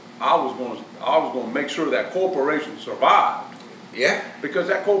 Because I was going to make sure that corporation survived. Yeah. Because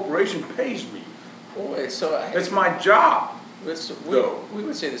that corporation pays me. Well, It's my job. We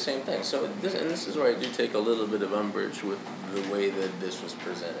would say the same thing. So this is where I do take a little bit of umbrage with the way that this was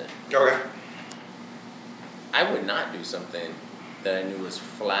presented. Okay. I would not do something that I knew was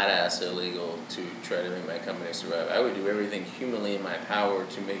flat ass illegal to try to make my company survive. I would do everything humanly in my power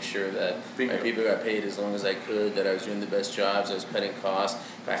to make sure that my people got paid as long as I could, that I was doing the best jobs, I was cutting costs.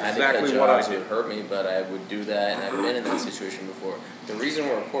 If I had to cut jobs, it would hurt me, but I would do that, and I've been in that situation before. The reason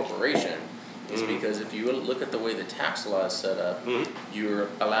we're a corporation is because if you look at the way the tax law is set up, you're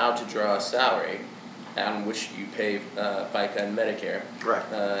allowed to draw a salary on which you pay FICA and Medicare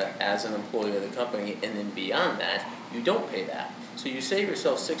as an employee of the company, and then beyond that, you don't pay that. So you save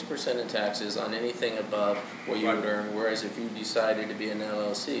yourself 6% in taxes on anything above what you would earn, whereas if you decided to be an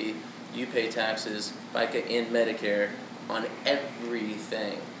LLC, you pay taxes, FICA and Medicare, on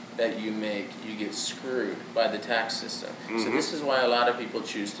everything that you make. You get screwed by the tax system. So this is why a lot of people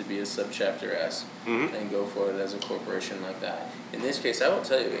choose to be a subchapter S and go for it as a corporation like that. In this case, I will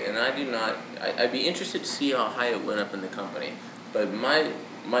tell you, and I'd be interested to see how high it went up in the company, but my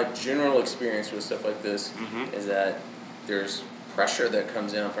general experience with stuff like this is that there's pressure that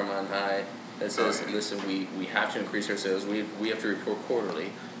comes down from on high that says, listen, we have to increase our sales, we have to report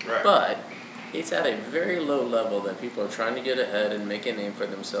quarterly, but it's at a very low level that people are trying to get ahead and make a name for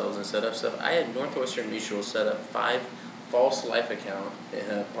themselves and set up stuff. I had Northwestern Mutual set up 5 false life account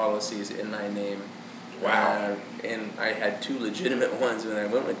policies in my name. Wow. And I had 2 legitimate ones when I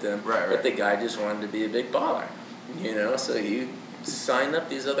went with them, but the guy just wanted to be a big baller, so he signed up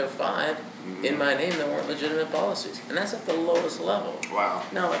these other 5 in my name that weren't legitimate policies, and that's at the lowest level. Wow.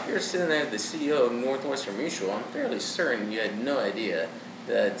 Now, if you're sitting there, the CEO of Northwestern Mutual, I'm fairly certain you had no idea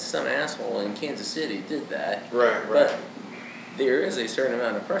that some asshole in Kansas City did that. But there is a certain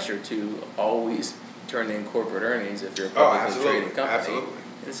amount of pressure to always turn in corporate earnings if you're a publicly traded company. Absolutely.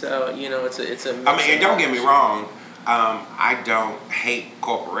 And so, it's a. I mean, and don't get me wrong, I don't hate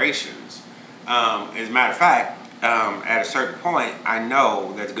corporations. As a matter of fact, at a certain point, I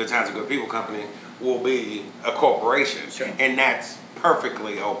know that the Good Times and Good People Company will be a corporation, and that's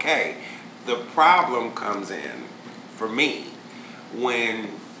perfectly okay. The problem comes in, for me, when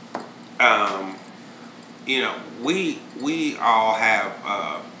we all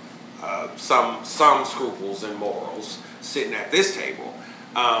have some scruples and morals sitting at this table,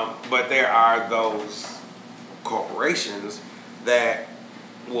 but there are those corporations that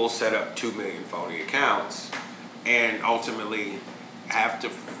will set up 2 million phony accounts and ultimately have to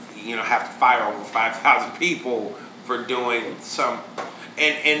fire over 5,000 people for doing some,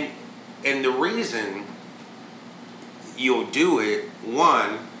 and the reason you'll do it,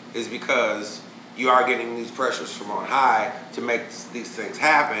 one, is because you are getting these pressures from on high to make these things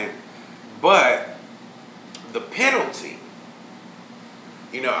happen, but the penalty.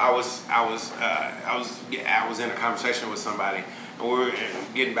 I was in a conversation with somebody, and we were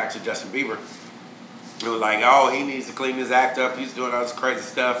getting back to Justin Bieber. It was like, oh, he needs to clean his act up. He's doing all this crazy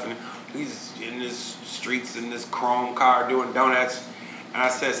stuff, and he's in his streets in this chrome car doing donuts. And I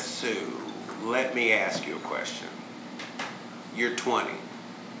said, Sue, let me ask you a question. You're 20.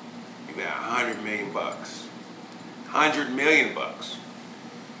 You got $100 million. $100 million.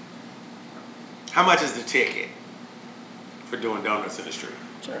 How much is the ticket for doing donuts in the street?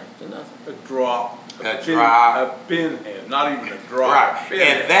 Sure, nothing. A drop. A pinhead, not even a drop. Right,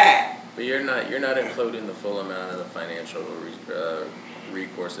 and that. But you're not including the full amount of the financial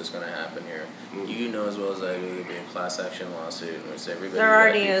recourse that's going to happen here. You know as well as I do there'll be a class action lawsuit in which everybody there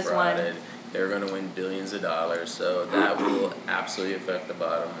already is one. They're going to win billions of dollars, so that will absolutely affect the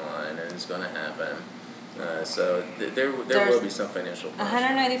bottom line, and it's going to happen. So there will be some financial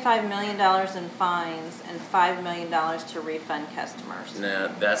punishment. $185 million in fines and $5 million to refund customers. Now,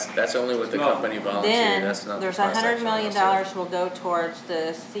 that's only with the company volunteer. Then That's not there's the class $100 action million lawsuit. will go towards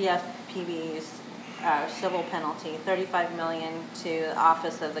the CFPB's civil penalty, $35 million to the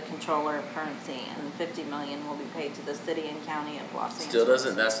Office of the Comptroller of Currency, and $50 million will be paid to the city and county of Los Angeles. Still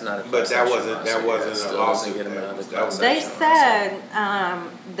doesn't. That's not a But class that action wasn't lawsuit. a lawsuit. Get them out of the class They action said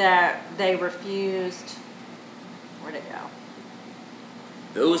lawsuit. that they refused. Where'd it go?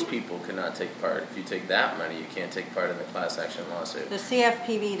 Those people cannot take part. If you take that money, you can't take part in the class action lawsuit. The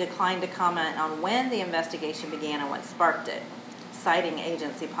CFPB declined to comment on when the investigation began and what sparked it, citing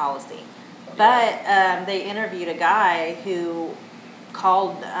agency policy. But they interviewed a guy who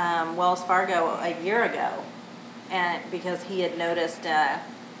called Wells Fargo a year ago, and because he had noticed an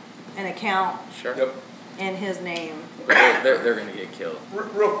account Sure. Yep. in his name. But they're going to get killed.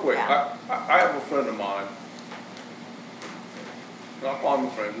 Real quick, Yeah. I have a friend of mine. Not call him a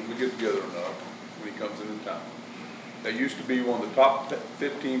friend, because we get together enough when he comes into town. That used to be one of the top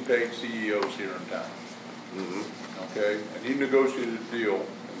 15 paid CEOs here in town. Mm-hmm. Okay, and he negotiated a deal,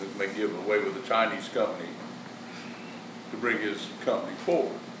 and this may give away with a Chinese company to bring his company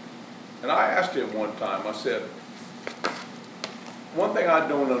forward. And I asked him one time, I said, one thing I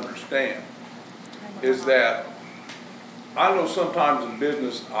don't understand is that I know sometimes in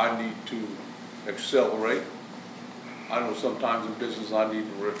business I need to accelerate. I know sometimes in business I need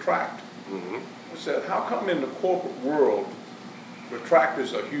to retract. Mm-hmm. I said, how come in the corporate world, retract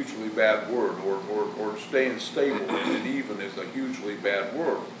is a hugely bad word, or staying stable and even is a hugely bad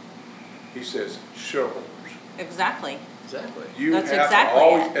word? He says, shareholders. Exactly. Exactly. You That's have exactly to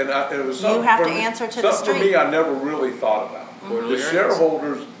always, it. and it was You something have for to me- answer to the something for street. me I never really thought about. Quarterly The earnings.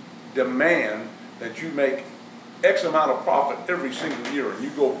 shareholders demand that you make X amount of profit every single year, and you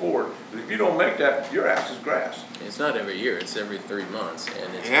go forward. But if you don't make that, your ass is grass. It's not every year. It's every 3 months,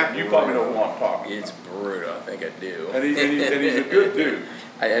 and it's Yeah. You probably know what I'm talking It's about. brutal. I think I do. And he's a good dude.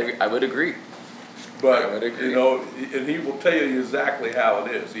 I would agree. I But, would agree. you know, and he will tell you exactly how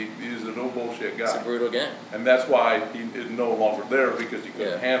it is. He's a no bullshit It's a guy. brutal game. And that's why he is no longer there, because he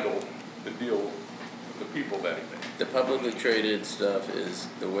couldn't Yeah. handle the deal with the people that he made. The publicly traded stuff is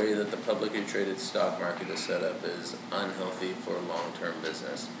the way that the publicly traded stock market is set up is unhealthy for long-term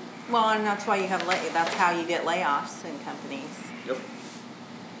business. Well, and that's why you have that's how you get layoffs in companies. Yep.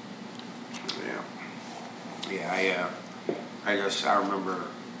 Yeah. I remember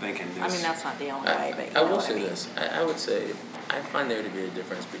thinking this. I mean, that's not the only way, but you I know will what say I mean. this. I would say I find there to be a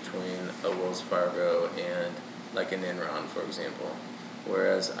difference between a Wells Fargo and like an Enron, for example.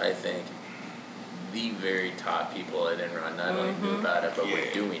 Whereas I think the very top people at Enron not only knew about it, but were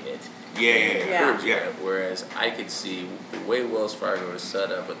Yeah. doing it. Yeah. Encouraging Yeah. it. Whereas I could see the way Wells Fargo is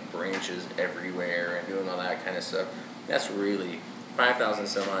set up with branches everywhere and doing all that kind of stuff. That's really 5,000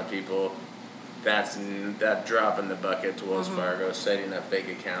 some odd people. That's that drop in the bucket to Wells Fargo, setting up fake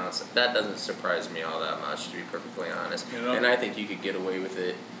accounts. That doesn't surprise me all that much, to be perfectly honest. You know? And I think you could get away with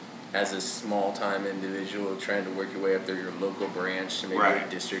it as a small-time individual trying to work your way up through your local branch to maybe Right. a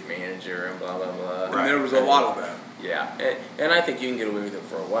district manager and blah, blah, blah. And there was a lot of that. Yeah, and I think you can get away with it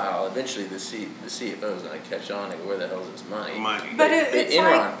for a while. Eventually, the CFO is going to catch on and go, where the hell is this money? Money. But But it's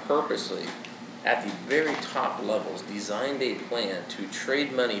Enron like purposely, at the very top levels, designed a plan to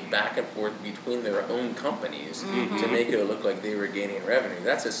trade money back and forth between their own companies to make it look like they were gaining revenue.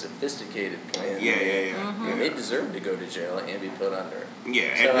 That's a sophisticated plan. Yeah. And they deserve to go to jail and be put under.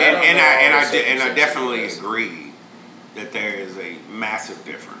 Yeah, So and I don't know all the I circumstances definitely of this. agree that there is a massive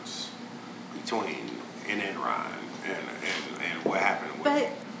difference between an Enron and what happened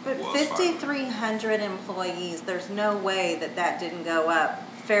with But Wells Fargo. 5,300 employees, there's no way that didn't go up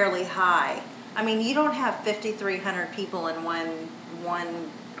fairly high. I mean, you don't have 5,300 people in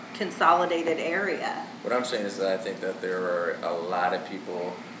one consolidated area. What I'm saying is that I think that there are a lot of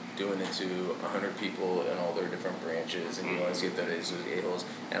people doing it to 100 people in all their different branches, and you always get those a-holes.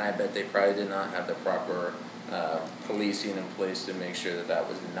 And I bet they probably did not have the proper policing in place to make sure that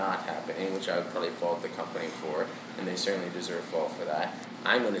was not happening, which I would probably fault the company for, and they certainly deserve fault for that.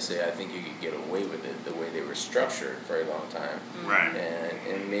 I'm going to say I think you could get away with it the way they were structured for a long time. Right.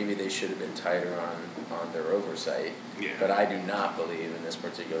 And maybe they should have been tighter on their oversight. Yeah. But I do not believe in this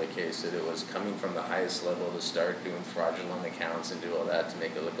particular case that it was coming from the highest level to start doing fraudulent accounts and do all that to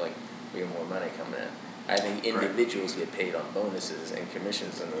make it look like we have more money coming in. I think individuals get paid on bonuses and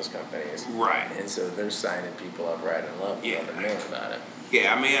commissions in those companies. Right. And so they're signing people up right and left without them knowing about it.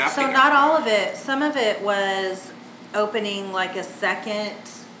 Yeah, I mean, I So think not all of it. Some of it was opening like a second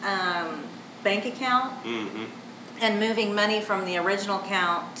bank account Mm-hmm. and moving money from the original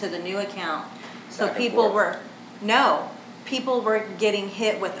account to the new account. So Back and people forth. people were getting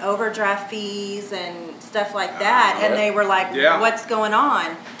hit with overdraft fees and stuff like that, and Yep. they were like, Yeah. what's going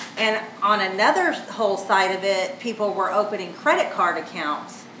on? And on another whole side of it, people were opening credit card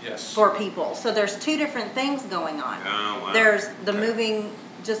accounts Yes. for people. So there's two different things going on. Oh, wow. There's the Okay.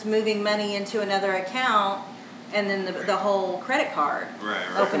 moving money into another account, and then the whole credit card. Right.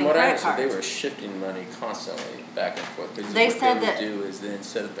 From Opening what I credit understood, they cards. were shifting money constantly back and forth. Because They what said they would that- do is then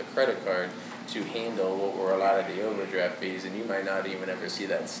set up the credit card to handle what were a lot of the overdraft fees, and you might not even ever see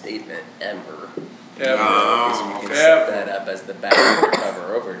that statement ever. Ever. Because you can set that up as the back to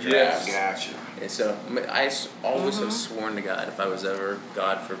cover overdrafts. Yes. Gotcha. And so always have sworn to God, if I was ever,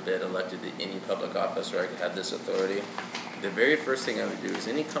 God forbid, elected to any public office where I could have this authority, the very first thing I would do is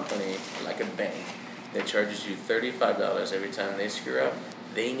any company, like a bank, that charges you $35 every time they screw up,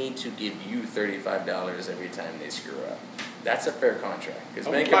 they need to give you $35 every time they screw up. That's a fair contract. Because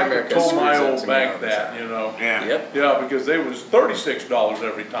I Bank would of like to America told screws my up old to me bank all the that, time. you know. Yeah. Yep. Yeah, because they was $36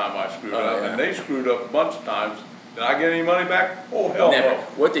 every time I screwed Oh, up, yeah. and they screwed up a bunch of times. Did I get any money back? Oh, hell Never. no.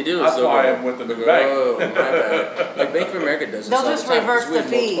 What they do is That's they'll why go, I'm with the they'll new go, bank. oh, my bad. Like Bank of America does this They'll all just the time. reverse 'Cause we have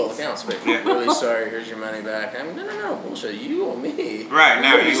the multiple fees. accounts, but Yeah. really sorry, here's your money back. I'm no, bullshit. You owe me. Right,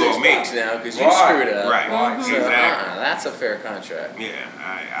 now you owe me. $36 now because you Right. screwed up. Right. So, Exactly. that's a fair contract. Yeah,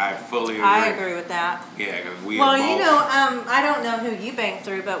 I fully agree. I agree with that. Yeah, because we Well, are you both- know, I don't know who you bank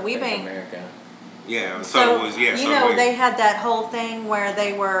through, but we Bank bank. of America. Yeah, so it was, yeah, you so know, we, they had that whole thing where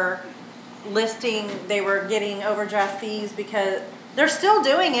they were they were getting overdraft fees because they're still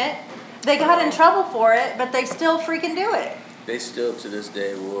doing it. They got in trouble for it, but they still freaking do it. They still to this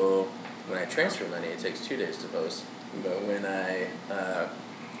day will, when I transfer money, it takes 2 days to post. But when I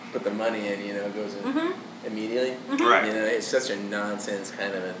put the money in, it goes in immediately. Right. It's such a nonsense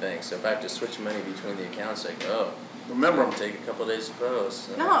kind of a thing. So if I have to switch money between the accounts, like, Remember, it's gonna take a couple days to post.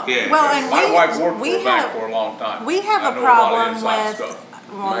 So. No, Yeah. well, and my wife worked we for a bank have for a long time. we have I a know lot of problem inside with. stuff.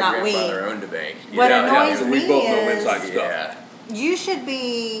 Well, My not we. grandfather owned a bank. What Yeah, annoys so me we both know is inside stuff. Yeah. you should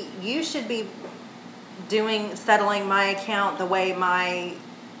be settling my account the way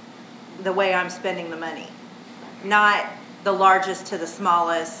I'm spending the money, not the largest to the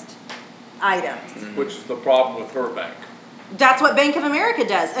smallest items. Which is the problem with her bank. That's what Bank of America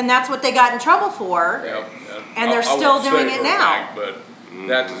does, and that's what they got in trouble for. Yep. And they're I still won't doing say it her now. bank, but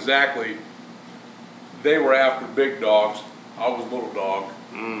that's exactly. They were after big dogs. I was little dog,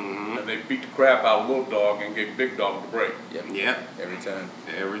 and they beat the crap out of little dog and gave big dog the break. Yep. yeah, Every time.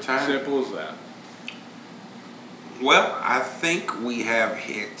 every time. Simple as that. Well, I think we have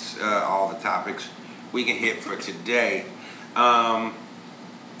hit all the topics we can hit for today. I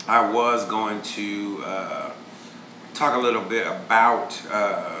was going to talk a little bit about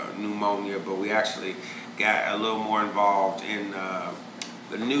pneumonia, but we actually got a little more involved in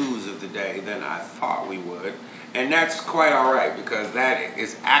the news of the day than I thought we would. And that's quite all right, because that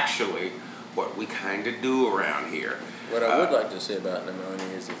is actually what we kind of do around here. What I would like to say about pneumonia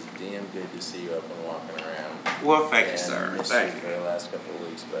is it's damn good to see you up and walking around. Well, thank you, And sir. missed Thank you you. for the last couple of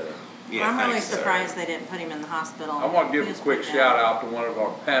weeks, buddy. Yeah, I'm really thanks, sir. surprised they didn't put him in the hospital. I want to give He a was quick pretty shout bad. out to one of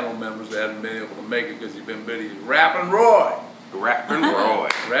our panel members that hadn't been able to make it because he's been busy. Rappin' Roy. Rappin' Roy.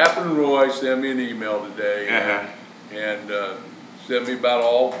 Rappin' Roy sent me an email today and sent me about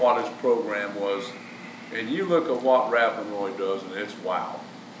all what his program was. And you look at what Rappin' Roy does, and it's wow.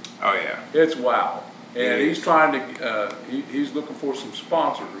 Oh, yeah. It's wow. And It he's is. trying to, he's looking for some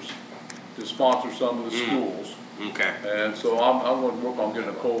sponsors to sponsor some of the schools. Okay. And so I'm going to work on getting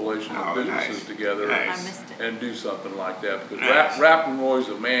a coalition of Oh, businesses nice. together Nice. I missed it. and do something like that. Because Nice. Rappin' Roy's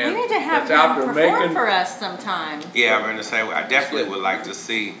a man We need to have that's out him there perform making. for us sometime. Yeah, I'm going to say, I definitely would like to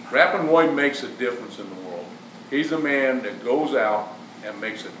see. Rappin' Roy makes a difference in the world. He's a man that goes out and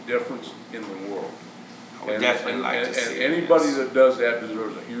makes a difference in the world. I would definitely like to see. And anybody this. that does that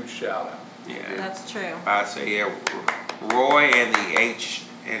deserves a huge shout out. Yeah. That's true. I'd say, yeah, Roy and the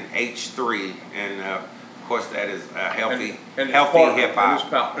H3, and of course that is healthy, And his healthy partner, hip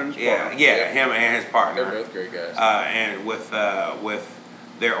hop. and his Yeah, partner. yeah, him and his partner. They're both great guys. And with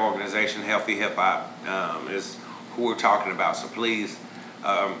their organization, Healthy Hip Hop, is who we're talking about. So please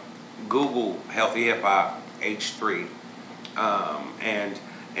Google Healthy Hip Hop H3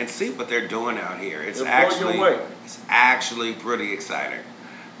 and see what they're doing out here. It'll blow you away. It's actually pretty exciting.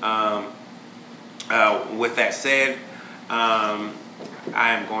 With that said, I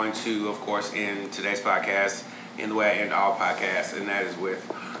am going to, of course, end today's podcast in the way I end all podcasts, and that is with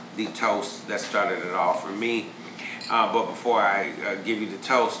the toast that started it all for me. But before I give you the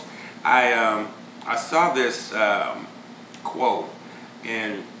toast, I saw this quote,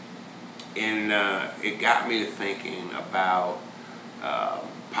 and And it got me to thinking about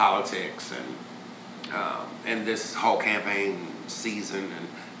politics and this whole campaign season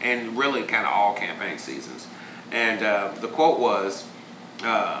and really kind of all campaign seasons. And the quote was,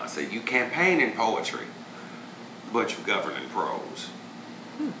 said, "You campaign in poetry, but you govern in prose."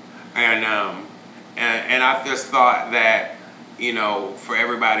 And I just thought that, you know, for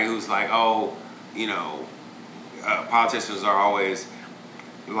everybody who's like, oh, you know, politicians are always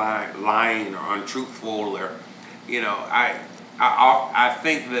lying or untruthful, or, you know, I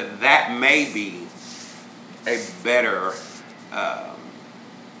think that may be a better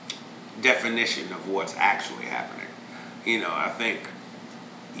definition of what's actually happening. You know, I think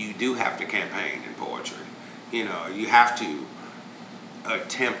you do have to campaign in poetry. You know, you have to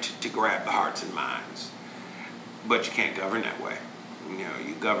attempt to grab the hearts and minds, but you can't govern that way. You know,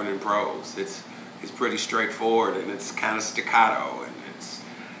 you govern in prose. It's pretty straightforward, and it's kind of staccato,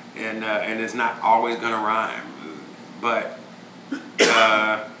 and it's not always going to rhyme. But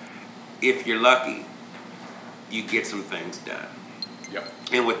if you're lucky, you get some things done. Yep.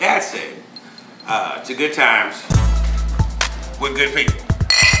 And with that said, to good times with good people.